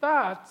his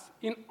thoughts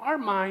in our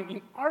mind,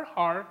 in our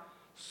heart,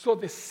 so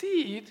the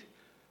seed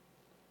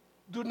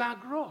do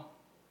not grow.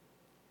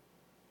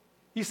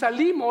 Y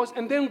salimos,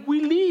 and then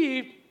we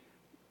leave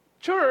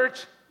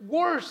church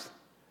worse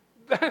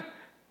than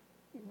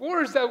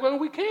when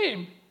we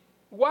came.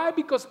 Why?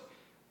 Because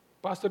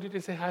Pastor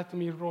didn't say hi to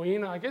me.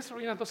 Rowena, I guess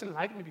Rowena doesn't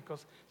like me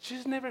because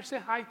she's never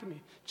said hi to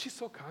me. She's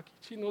so cocky.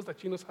 She knows that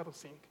she knows how to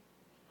sing.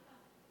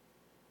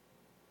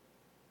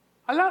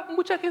 A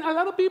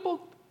lot of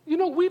people,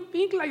 we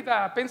think like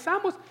that.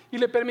 Pensamos y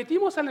le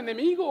permitimos al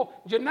enemigo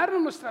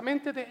llenarnos nuestra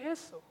mente de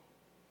eso.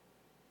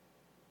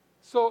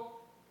 So,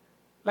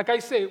 like I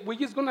say, we're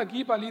just going to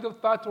give a little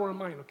thought to our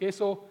mind, okay?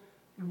 So,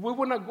 we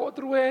want to go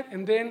through it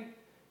and then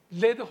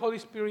let the Holy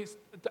Spirit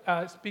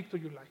speak to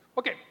your life.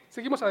 Okay,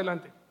 seguimos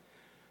adelante.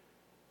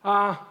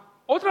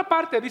 Otra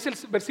parte, dice el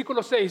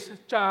versículo 6,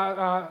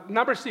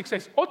 number 6,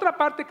 says, otra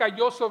parte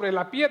cayó sobre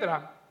la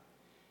piedra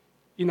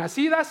y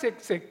nacida se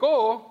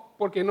secó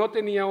porque no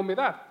tenía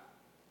humedad.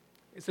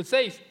 Es el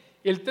 6.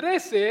 El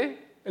 13,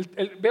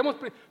 vemos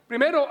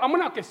primero,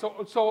 okay,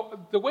 so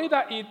the way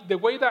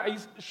that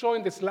is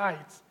showing the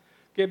slides,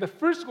 okay, the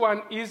first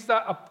one is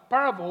a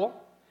parable,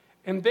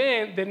 and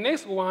then the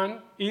next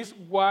one is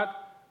what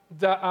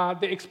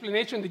the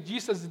explanation that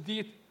Jesus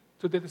did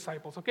to the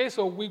disciples. Okay,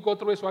 so we go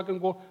through it so I can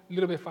go a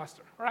little bit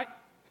faster. All right?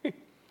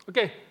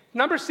 Okay,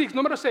 número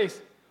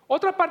 6.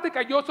 Otra parte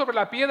cayó sobre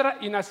la piedra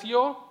y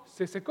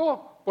se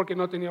secó porque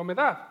no tenía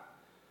humedad.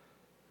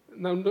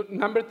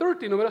 Number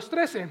 30, números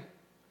 13.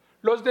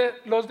 Los de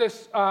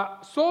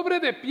sobre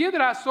de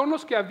piedra son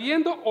los que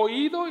habiendo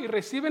oído y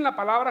reciben la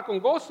palabra con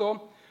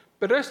gozo,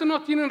 pero estos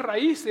no tienen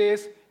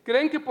raíces,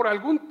 creen que por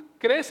algún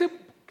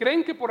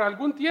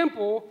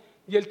tiempo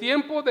y el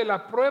tiempo de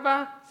la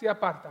prueba se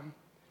apartan.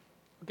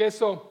 Okay,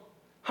 so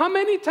how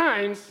many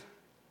times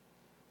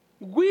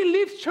we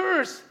leave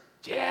church?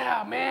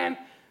 Yeah, man,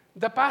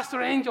 the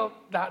pastor angel,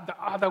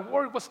 the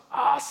word was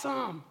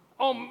awesome.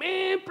 Oh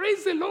man,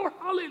 praise the Lord,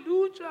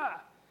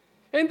 hallelujah.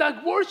 And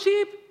that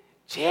worship,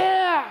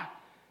 yeah.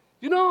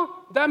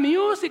 The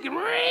music,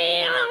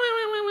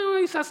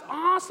 it's just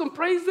awesome,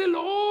 praise the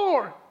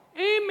Lord.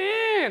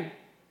 Amen.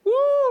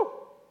 Woo!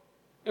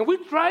 And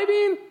we're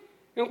driving,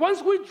 and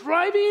once we're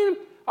driving,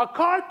 a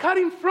car cut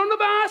in front of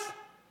us,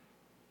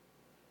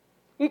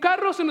 un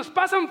carro se nos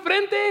pasa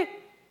enfrente,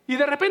 y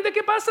de repente,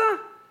 ¿qué pasa?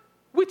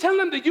 We tell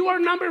them that you are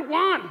number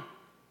one.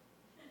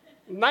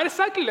 Not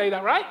exactly like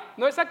that, right?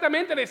 No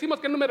exactamente le decimos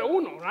que es número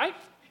uno, right?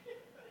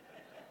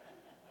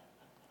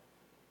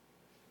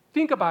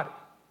 Think about it.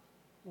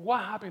 What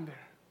happened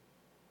there?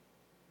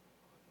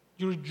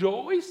 Your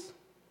joys,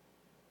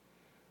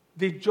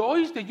 the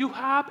joys that you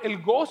have, el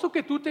gozo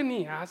que tú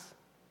tenías,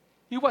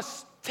 it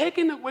was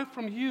taken away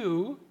from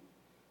you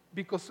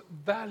because of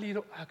that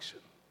little action.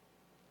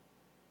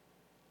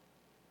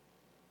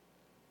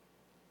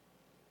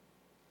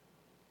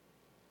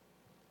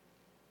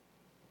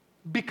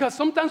 Because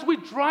sometimes we're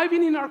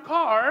driving in our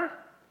car,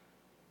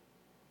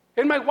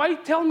 and my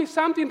wife tells me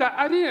something that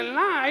I didn't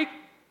like,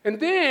 and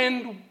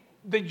then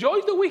the joy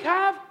that we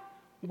have,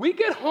 we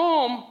get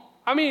home,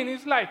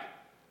 it's like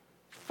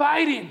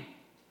fighting,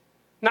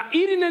 not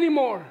eating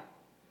anymore.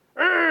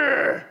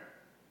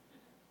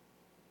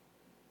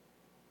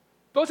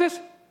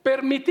 Entonces,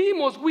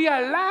 we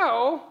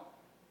allow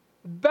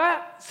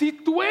that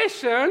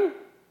situation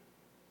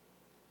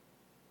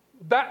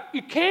that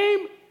it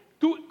came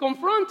to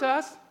confront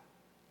us,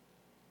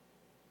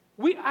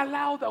 we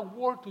allow the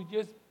word to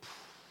just,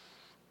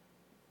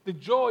 the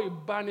joy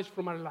vanish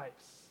from our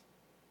lives.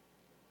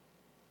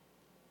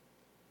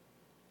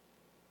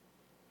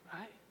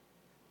 Right?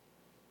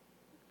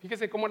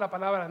 Fíjese cómo la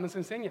palabra nos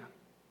enseña.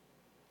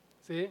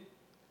 ¿Sí?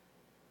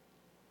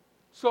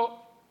 So,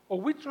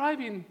 when we're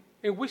driving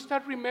and we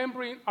start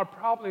remembering our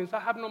problems, I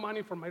have no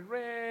money for my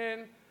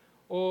rent,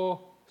 or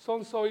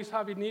so-and-so is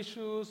having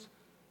issues.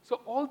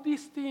 So all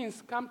these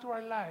things come to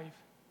our life.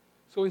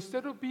 So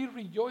instead of being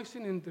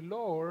rejoicing in the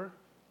Lord,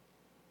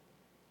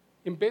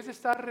 en vez de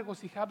estar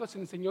regocijados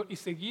en el Señor y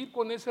seguir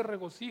con ese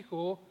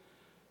regocijo,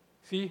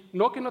 ¿sí?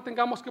 No que no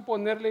tengamos que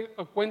ponerle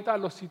cuenta a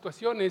las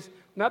situaciones,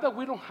 not that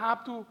we don't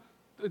have to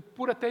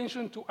put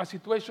attention to a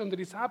situation that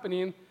is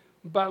happening,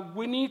 but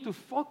we need to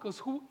focus,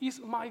 who is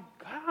my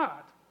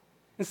God?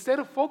 Instead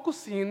of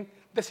focusing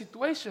the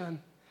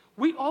situation.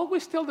 We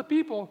always tell the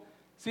people,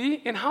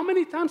 ¿sí? And how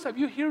many times have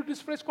you heard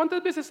this phrase?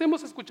 ¿Cuántas veces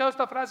hemos escuchado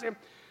esta frase?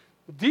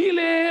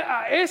 Dile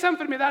a esa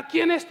enfermedad,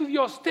 ¿quién es tu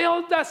Dios?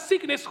 Tell that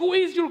sickness, who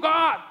is your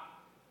God?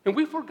 And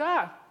we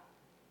forgot.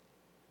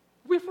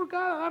 We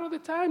forgot a lot of the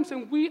times,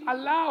 and we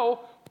allow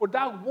for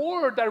that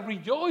word that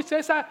rejoice,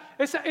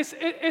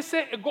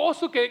 ese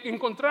gozo que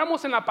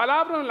encontramos en la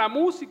palabra, en la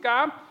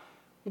música,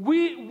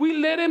 we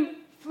let him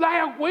fly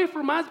away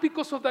from us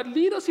because of that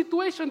little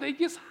situation that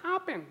just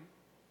happened.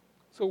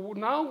 So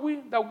now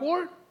the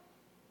word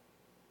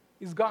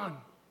is gone.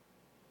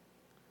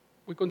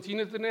 We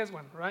continue to the next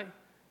one, right?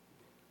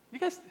 You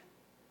guys,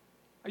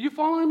 are you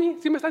following me?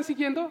 ¿Sí me están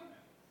siguiendo?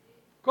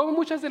 Como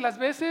muchas de las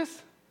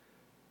veces,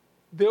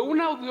 de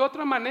una o de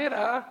otra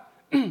manera,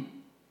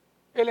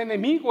 el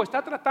enemigo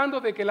está tratando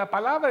de que la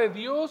palabra de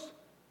Dios,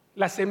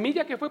 la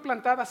semilla que fue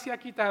plantada, sea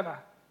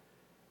quitada.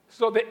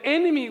 So the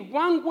enemy,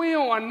 one way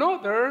or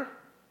another,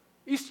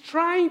 is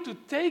trying to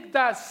take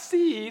that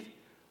seed,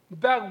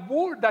 that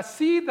word, that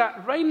seed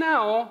that right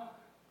now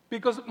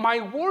because my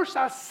words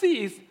are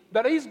seeds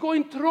that is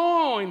going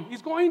through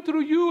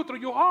you, through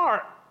your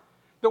heart.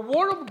 The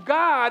word of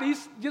God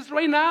is just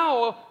right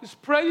now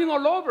spreading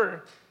all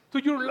over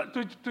to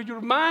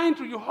your mind,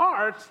 to your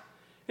heart.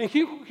 And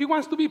he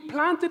wants to be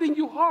planted in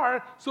your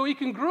heart so it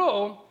can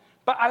grow.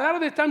 But a lot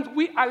of the times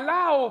we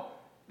allow,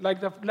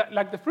 like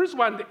the first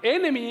one, the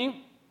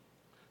enemy,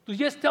 to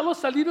just tell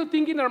us a little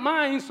thing in our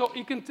minds so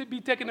it can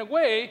be taken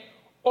away,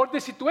 or the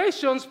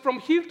situations from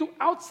here to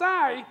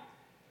outside.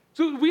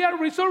 So we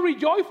are so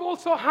rejoiceful,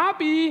 so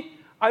happy,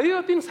 a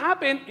little things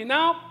happen, and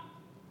now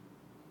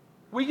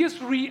we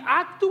just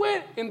react to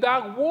it, and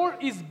that word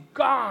is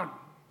gone.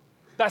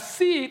 That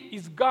seed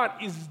is gone,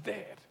 is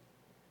dead.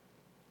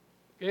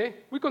 Okay,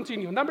 we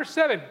continue. Número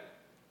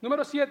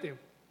 7.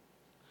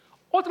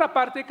 Otra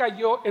parte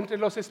cayó entre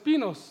los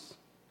espinos,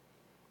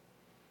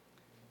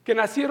 que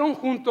nacieron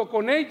junto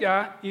con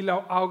ella y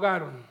la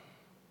ahogaron.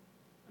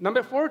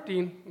 Number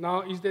 14,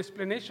 now is the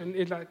explanation,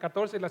 es la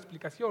 14 la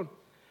explicación.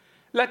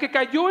 La que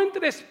cayó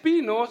entre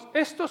espinos,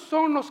 estos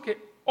son los que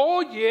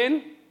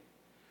oyen,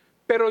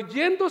 pero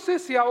yéndose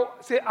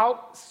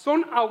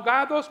son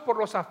ahogados por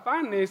los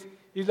afanes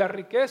y las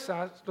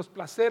riquezas, los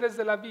placeres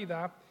de la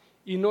vida,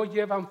 y no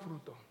llevan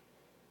fruto.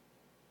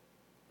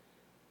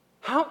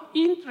 How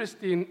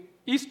interesting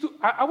is to,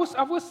 I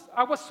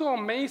was so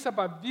amazed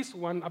about this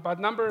one,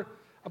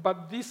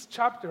 about this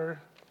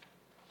chapter,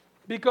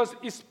 because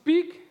it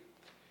speak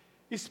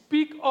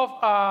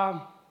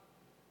of,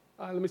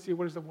 let me see,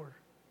 what is the word?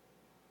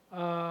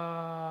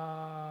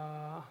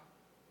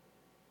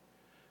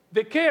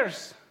 The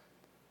cares.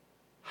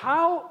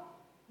 How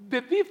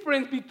the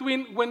difference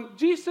between when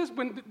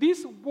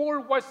this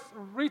word was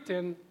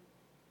written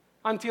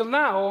until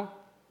now,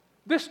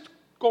 there's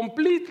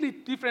completely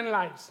different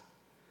lives.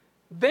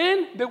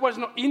 Then there was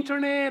no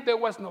internet, there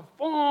was no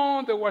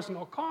phone, there was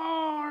no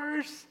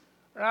cars,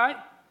 right?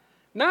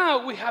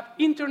 Now we have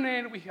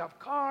internet, we have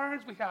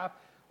cars, we have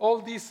all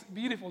these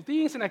beautiful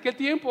things. En aquel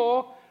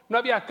tiempo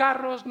no había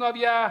carros, no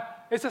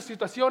había esas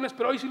situaciones,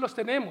 pero hoy sí los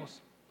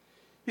tenemos.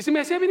 Y se me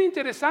hacía bien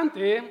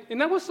interesante, and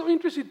that was so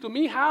interesting to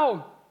me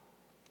how,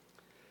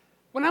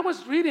 when I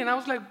was reading, I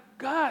was like,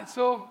 God,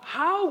 so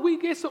how we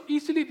get so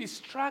easily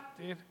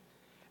distracted.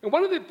 And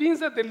one of the things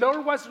that the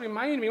Lord was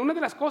reminding me, una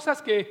de las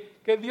cosas que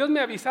Dios me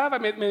avisaba,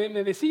 me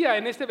decía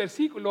en este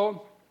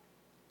versículo,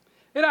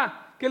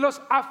 era que los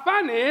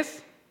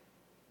afanes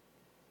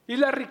y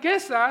las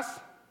riquezas,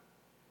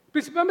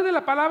 principalmente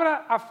la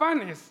palabra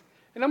afanes,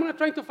 and I'm going to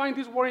try to find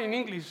this word in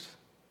English.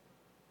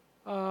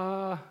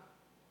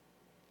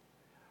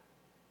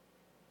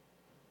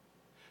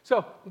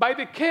 So, by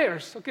the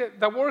cares, okay,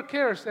 the word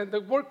cares, and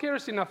the word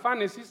cares in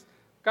afanes is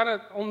kind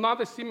of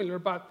another similar,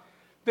 but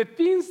the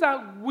things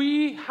that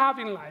we have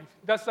in life,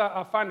 that's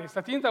afanes,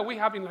 the things that we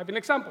have in life. An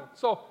example,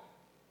 so,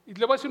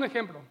 le voy a hacer un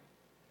ejemplo.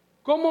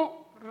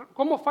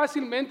 ¿Cómo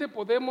fácilmente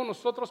podemos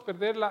nosotros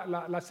perder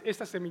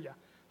esta semilla?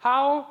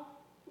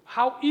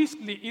 How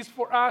easily is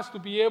for us to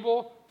be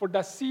able, for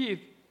the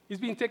seed is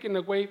being taken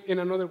away in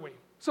another way.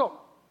 So,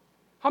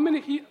 how many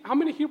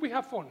here we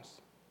have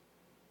phones?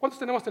 ¿Cuántos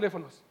tenemos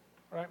teléfonos?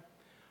 All right.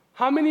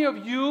 How many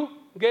of you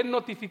get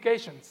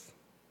notifications?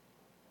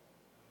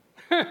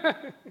 All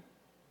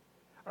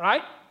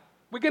right?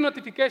 We get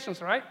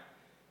notifications, right?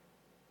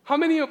 How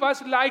many of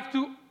us like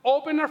to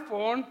open our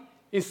phone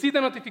and see the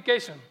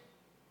notification?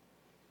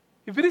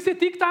 If it is a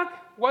TikTok,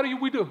 what do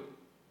we do?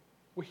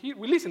 We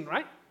listen,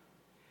 right?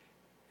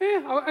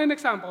 An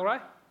example,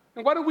 right?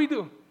 And what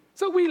do?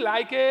 So we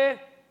like it,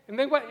 and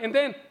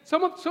then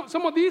some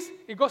of these,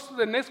 it goes to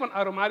the next one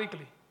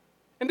automatically.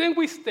 And then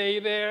we stay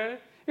there,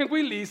 and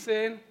we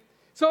listen.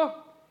 So,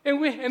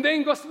 and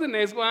then it goes to the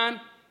next one,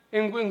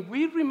 and when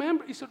we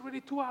remember, it's already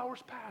 2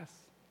 hours past.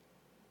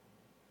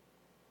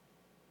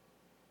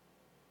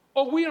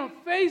 Or we're on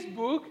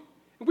Facebook,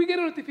 and we get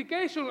a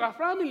notification of our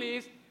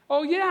families,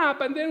 oh yeah,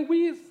 and then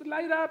we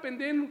slide up, and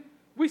then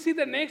we see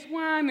the next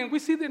one, and we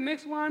see the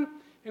next one,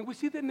 and we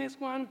see the next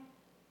one.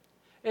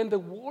 And the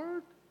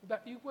word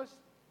that it was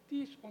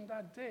teach on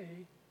that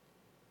day,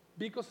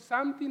 because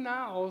something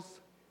else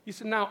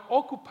is now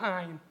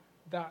occupying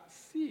that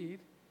seed,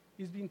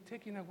 is being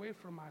taken away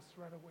from us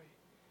right away.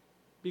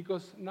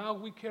 Because now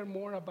we care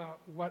more about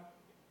what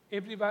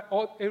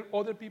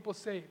other people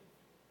say.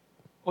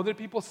 Other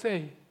people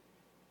say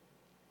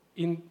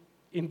in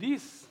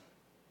this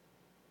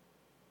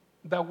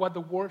than what the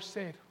word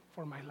said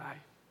for my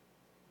life.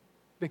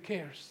 The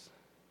cares.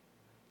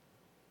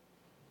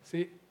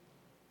 See?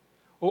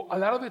 Oh, a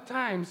lot of the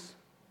times,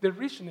 the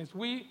richness,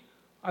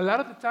 a lot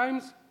of the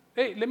times,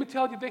 hey, let me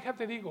tell you,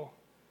 déjate digo,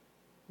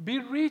 be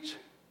rich,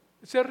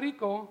 ser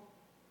rico,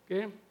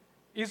 okay,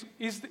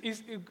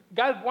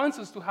 God wants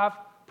us to have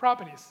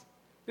properties.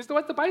 This is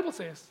what the Bible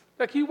says,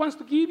 that He wants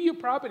to give you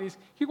properties.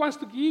 He wants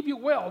to give you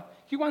wealth.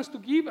 He wants to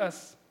give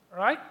us,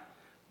 right?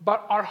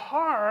 But our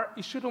heart,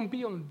 it shouldn't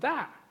be on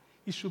that.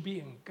 It should be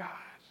in God.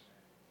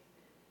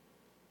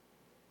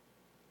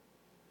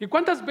 ¿Y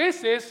cuántas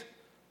veces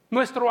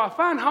nuestro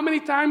afán, how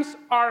many times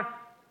our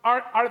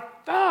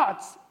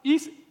thoughts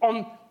is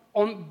on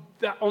on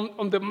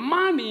the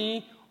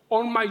money,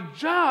 on my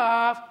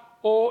job,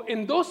 or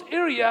in those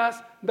areas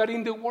that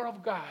in the Word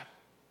of God.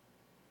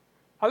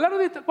 A lot of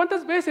the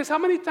 ¿cuántas veces, how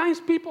many times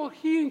people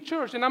here in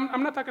church, and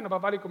I'm not talking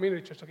about Valley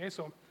Community Church, okay,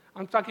 so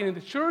I'm talking in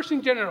the church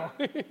in general,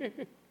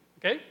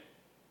 okay?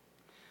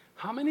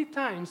 How many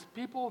times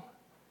people,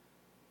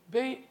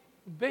 they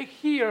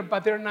hear,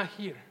 but they're not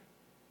here?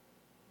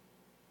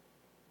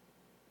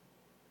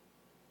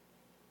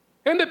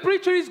 And the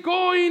preacher is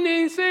going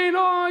and saying,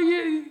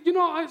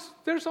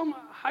 there's some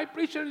high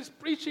preacher is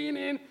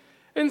preaching,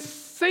 and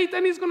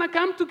Satan is going to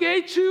come to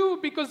get you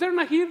because they're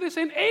not here. They're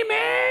saying,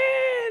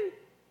 amen.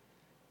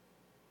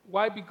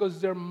 Why? Because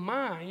their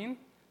mind,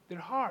 their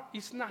heart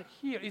is not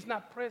here, is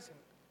not present.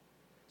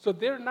 So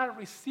they're not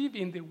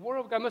receiving the word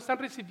of God, no están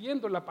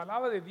recibiendo la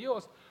palabra de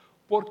Dios,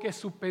 porque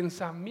su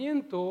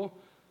pensamiento,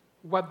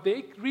 what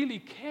they really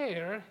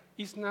care,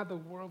 is not the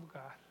word of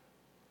God,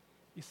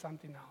 it's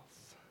something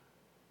else.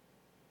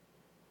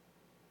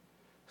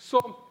 So,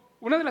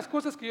 una de las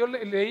cosas que yo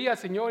leía al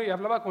Señor y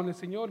hablaba con el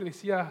Señor y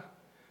decía,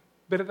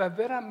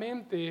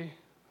 verdaderamente,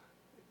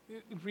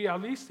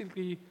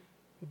 realistically,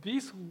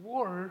 this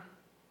word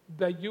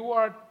that you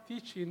are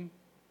teaching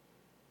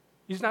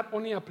is not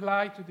only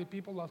applied to the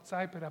people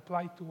outside, but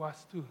applied to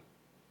us too.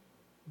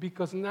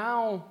 Because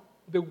now,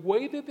 the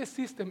way that the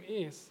system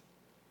is,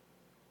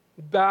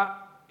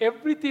 that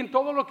everything,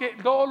 todo lo que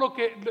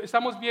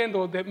estamos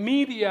viendo, the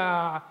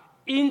media,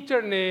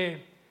 internet,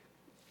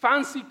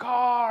 fancy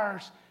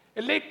cars,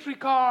 electric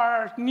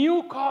cars,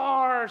 new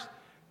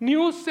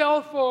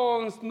cell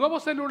phones,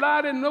 nuevos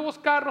celulares, nuevos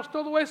carros,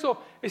 todo eso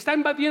está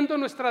invadiendo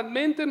nuestras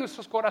mentes,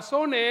 nuestros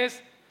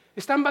corazones,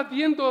 está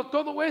invadiendo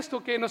todo esto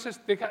que nos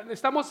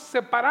estamos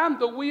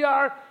separando. We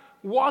are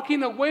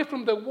walking away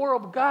from the Word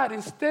of God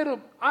instead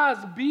of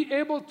us be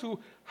able to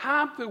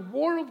have the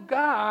Word of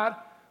God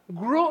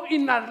grow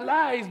in our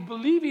lives,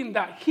 believing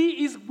that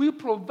He will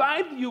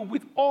provide you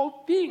with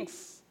all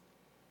things.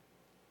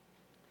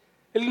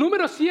 El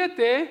número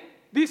 7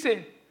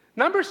 dice,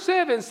 number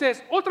 7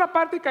 says, 8,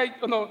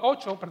 the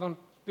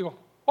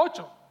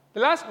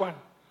last one.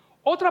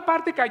 Otra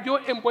parte cayó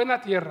en buena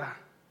tierra.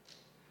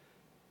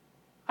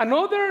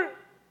 Another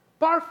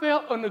part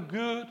fell on a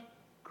good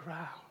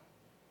ground.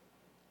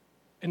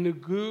 In a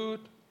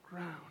good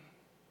ground.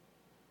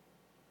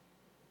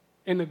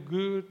 In a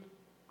good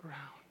ground.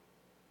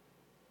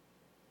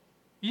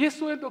 Y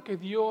eso es lo que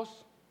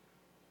Dios,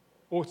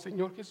 o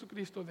Señor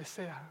Jesucristo,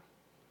 desea.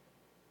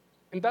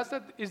 And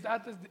that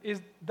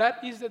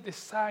is the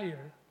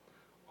desire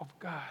of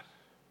God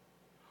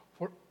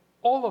for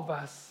all of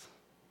us,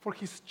 for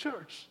His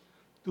church,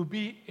 to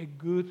be a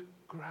good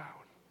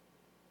ground.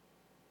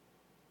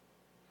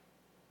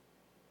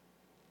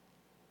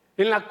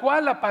 En la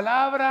cual la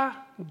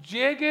palabra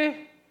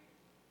llegue,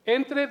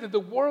 entre the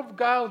word of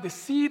God, the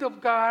seed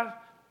of God,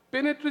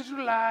 penetrates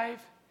your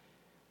life,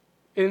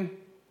 and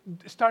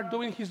start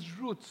doing His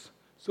roots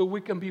so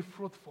we can be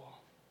fruitful.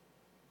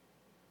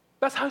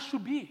 That's how it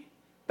should be.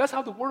 That's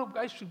how the Word of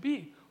God should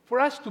be, for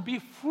us to be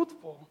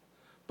fruitful.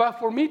 But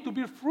for me to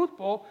be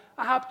fruitful,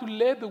 I have to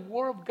let the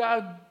Word of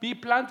God be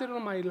planted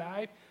in my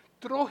life,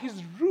 throw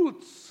His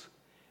roots,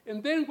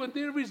 and then when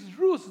there is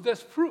roots,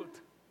 there's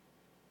fruit.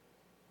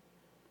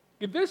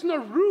 If there's no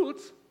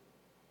roots,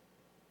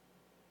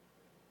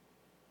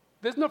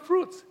 there's no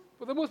fruits.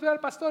 Podemos ver al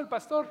pastor, el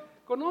pastor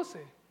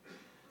conoce.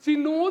 Si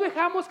no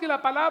dejamos que la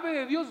palabra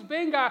de Dios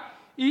venga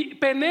y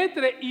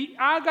penetre y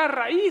haga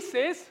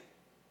raíces,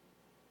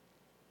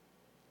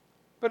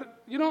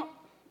 but,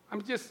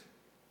 I'm just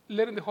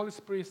letting the Holy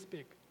Spirit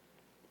speak.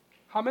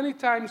 How many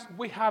times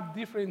we have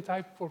different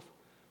type of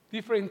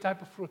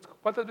fruits?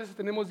 ¿Cuántas veces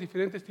tenemos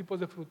diferentes tipos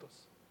de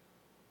frutos?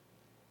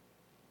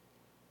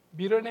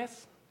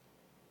 Bitterness,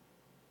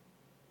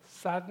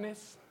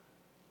 sadness,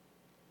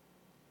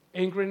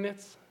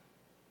 angriness.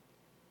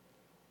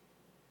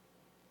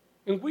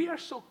 And we are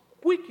so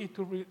quick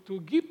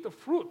to give the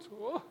fruit.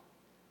 Oh.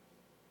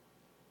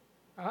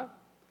 ¿Ah?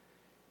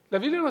 La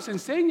Biblia nos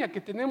enseña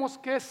que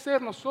tenemos que ser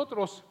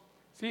nosotros,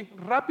 ¿sí?,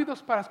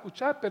 rápidos para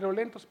escuchar, pero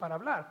lentos para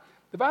hablar.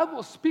 The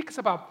Bible speaks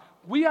about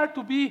we are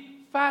to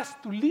be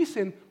fast to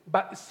listen,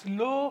 but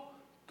slow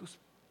to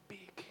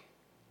speak.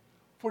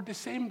 For the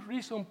same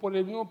reason, por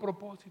el mismo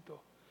propósito.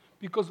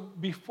 Because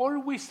before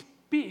we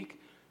speak,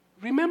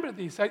 remember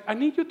this. I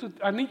need you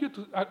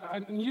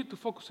to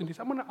focus on this.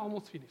 I'm going to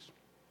almost finish.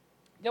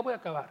 Ya voy a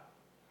acabar.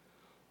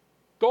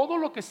 Todo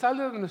lo que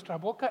sale de nuestra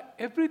boca,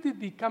 everything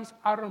that comes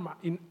out of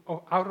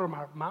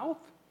our mouth,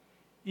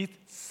 it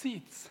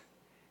seeds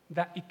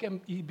that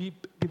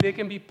they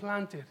can be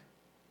planted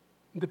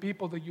in the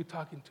people that you're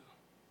talking to.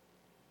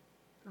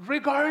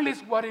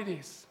 Regardless what it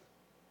is.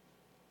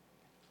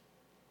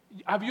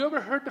 Have you ever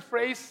heard the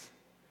phrase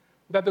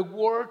that the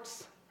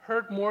words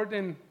hurt more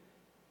than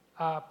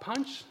a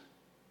punch?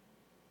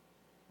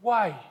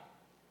 Why?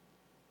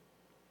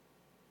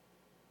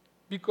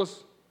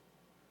 Because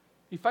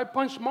if I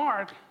punch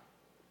Mark,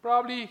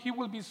 probably he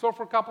will be sore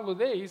for a couple of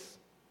days,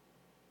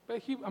 but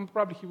he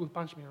will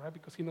punch me, right?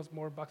 Because he knows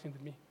more boxing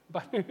than me.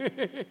 But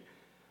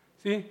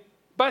see,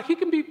 But he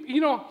can be,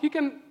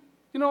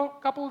 a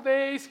couple of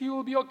days, he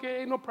will be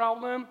okay, no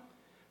problem.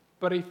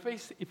 But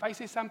if I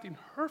say something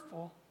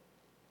hurtful,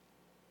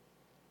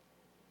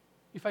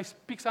 if I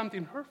speak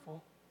something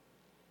hurtful,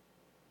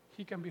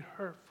 he can be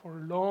hurt for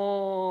a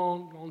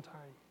long, long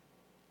time.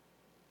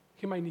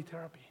 He might need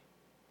therapy.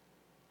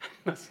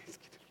 No, sí, es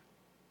que...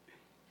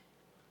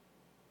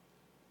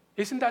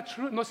 Isn't that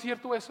true? ¿No es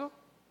cierto eso?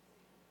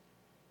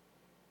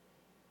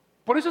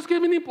 Por eso es que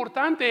es bien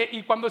importante.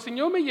 Y cuando el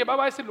Señor me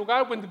llevaba a ese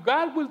lugar, when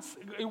God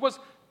was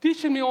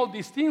teaching me all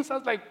these things, I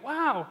was like,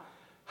 wow,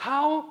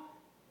 how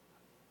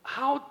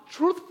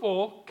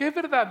truthful, qué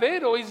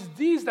verdadero is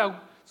this, that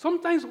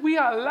sometimes we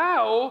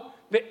allow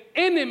the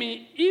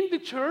enemy in the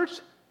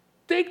church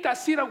take that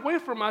seat away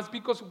from us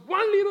because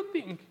one little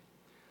thing.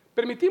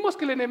 Permitimos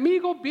que el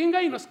enemigo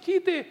venga y nos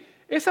quite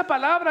esa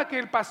palabra que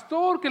el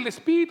pastor, que el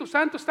Espíritu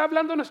Santo está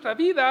hablando en nuestras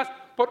vidas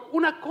por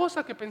una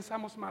cosa que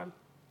pensamos mal.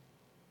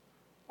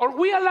 Or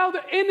we allow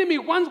the enemy,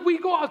 once we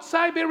go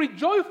outside very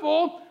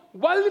joyful,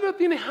 one little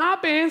thing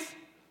happens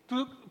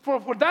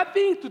for that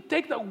thing to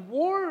take the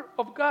word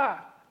of God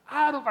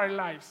out of our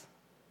lives.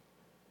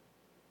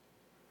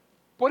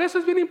 Por eso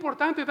es bien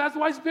importante. That's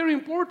why it's very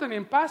important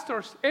in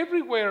pastors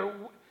everywhere.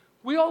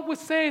 We always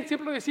say,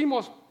 siempre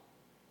decimos,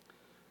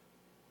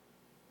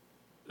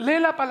 lee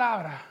la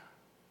palabra.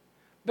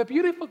 The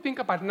beautiful thing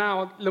about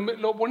now,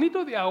 lo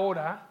bonito de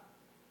ahora,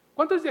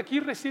 ¿cuántos de aquí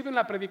reciben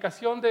la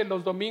predicación de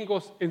los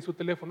domingos en su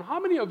teléfono? How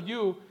many of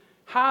you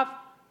have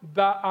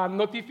the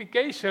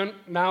notification,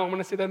 now I'm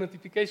going to say the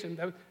notification,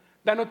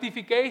 the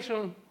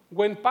notification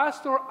when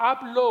pastor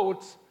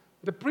uploads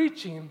the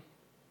preaching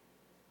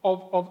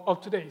of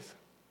today's?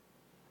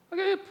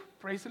 Okay,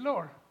 praise the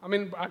Lord. I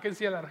mean, I can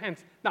see a lot of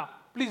hands. Now,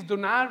 please do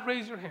not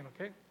raise your hand,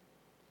 okay?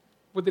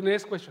 With the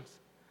next questions.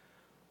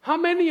 How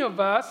many of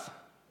us,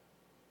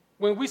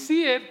 when we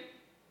see it,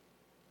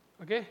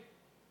 okay,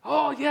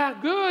 oh yeah,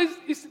 good,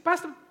 it's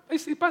Pastor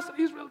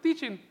Israel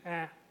teaching.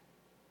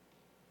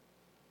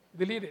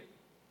 Delete it.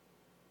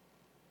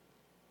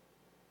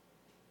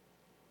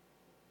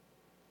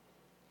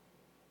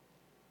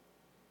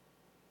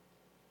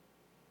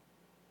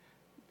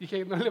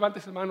 Dije, no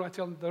levantes la mano, I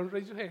tell them, don't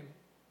raise your hand.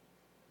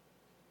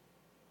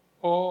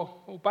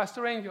 Oh,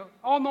 Pastor Angel.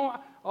 Oh, no.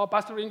 Oh,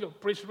 Pastor Angel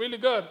preached really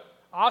good.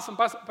 Awesome,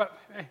 Pastor. But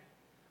hey,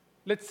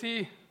 let's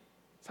see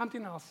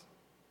something else.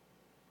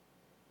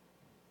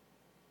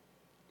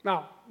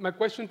 Now, my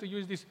question to you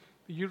is this.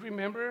 Do you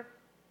remember?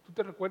 ¿Tú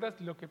te recuerdas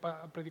lo que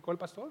predicó el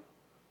pastor?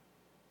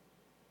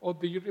 Or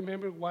do you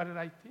remember what did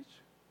I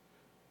teach?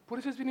 Por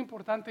eso es bien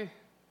importante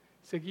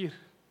seguir.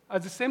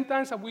 At the same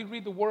time as we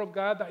read the Word of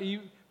God that He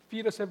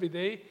feeds us every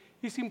day,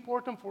 it's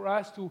important for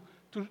us to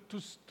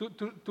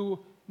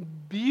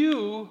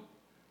view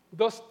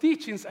those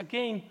teachings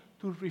again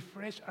to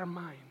refresh our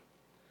mind.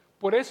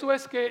 Por eso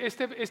es que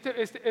este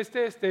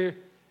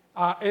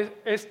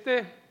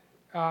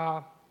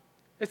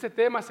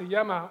tema se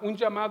llama un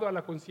llamado a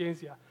la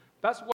conciencia. That's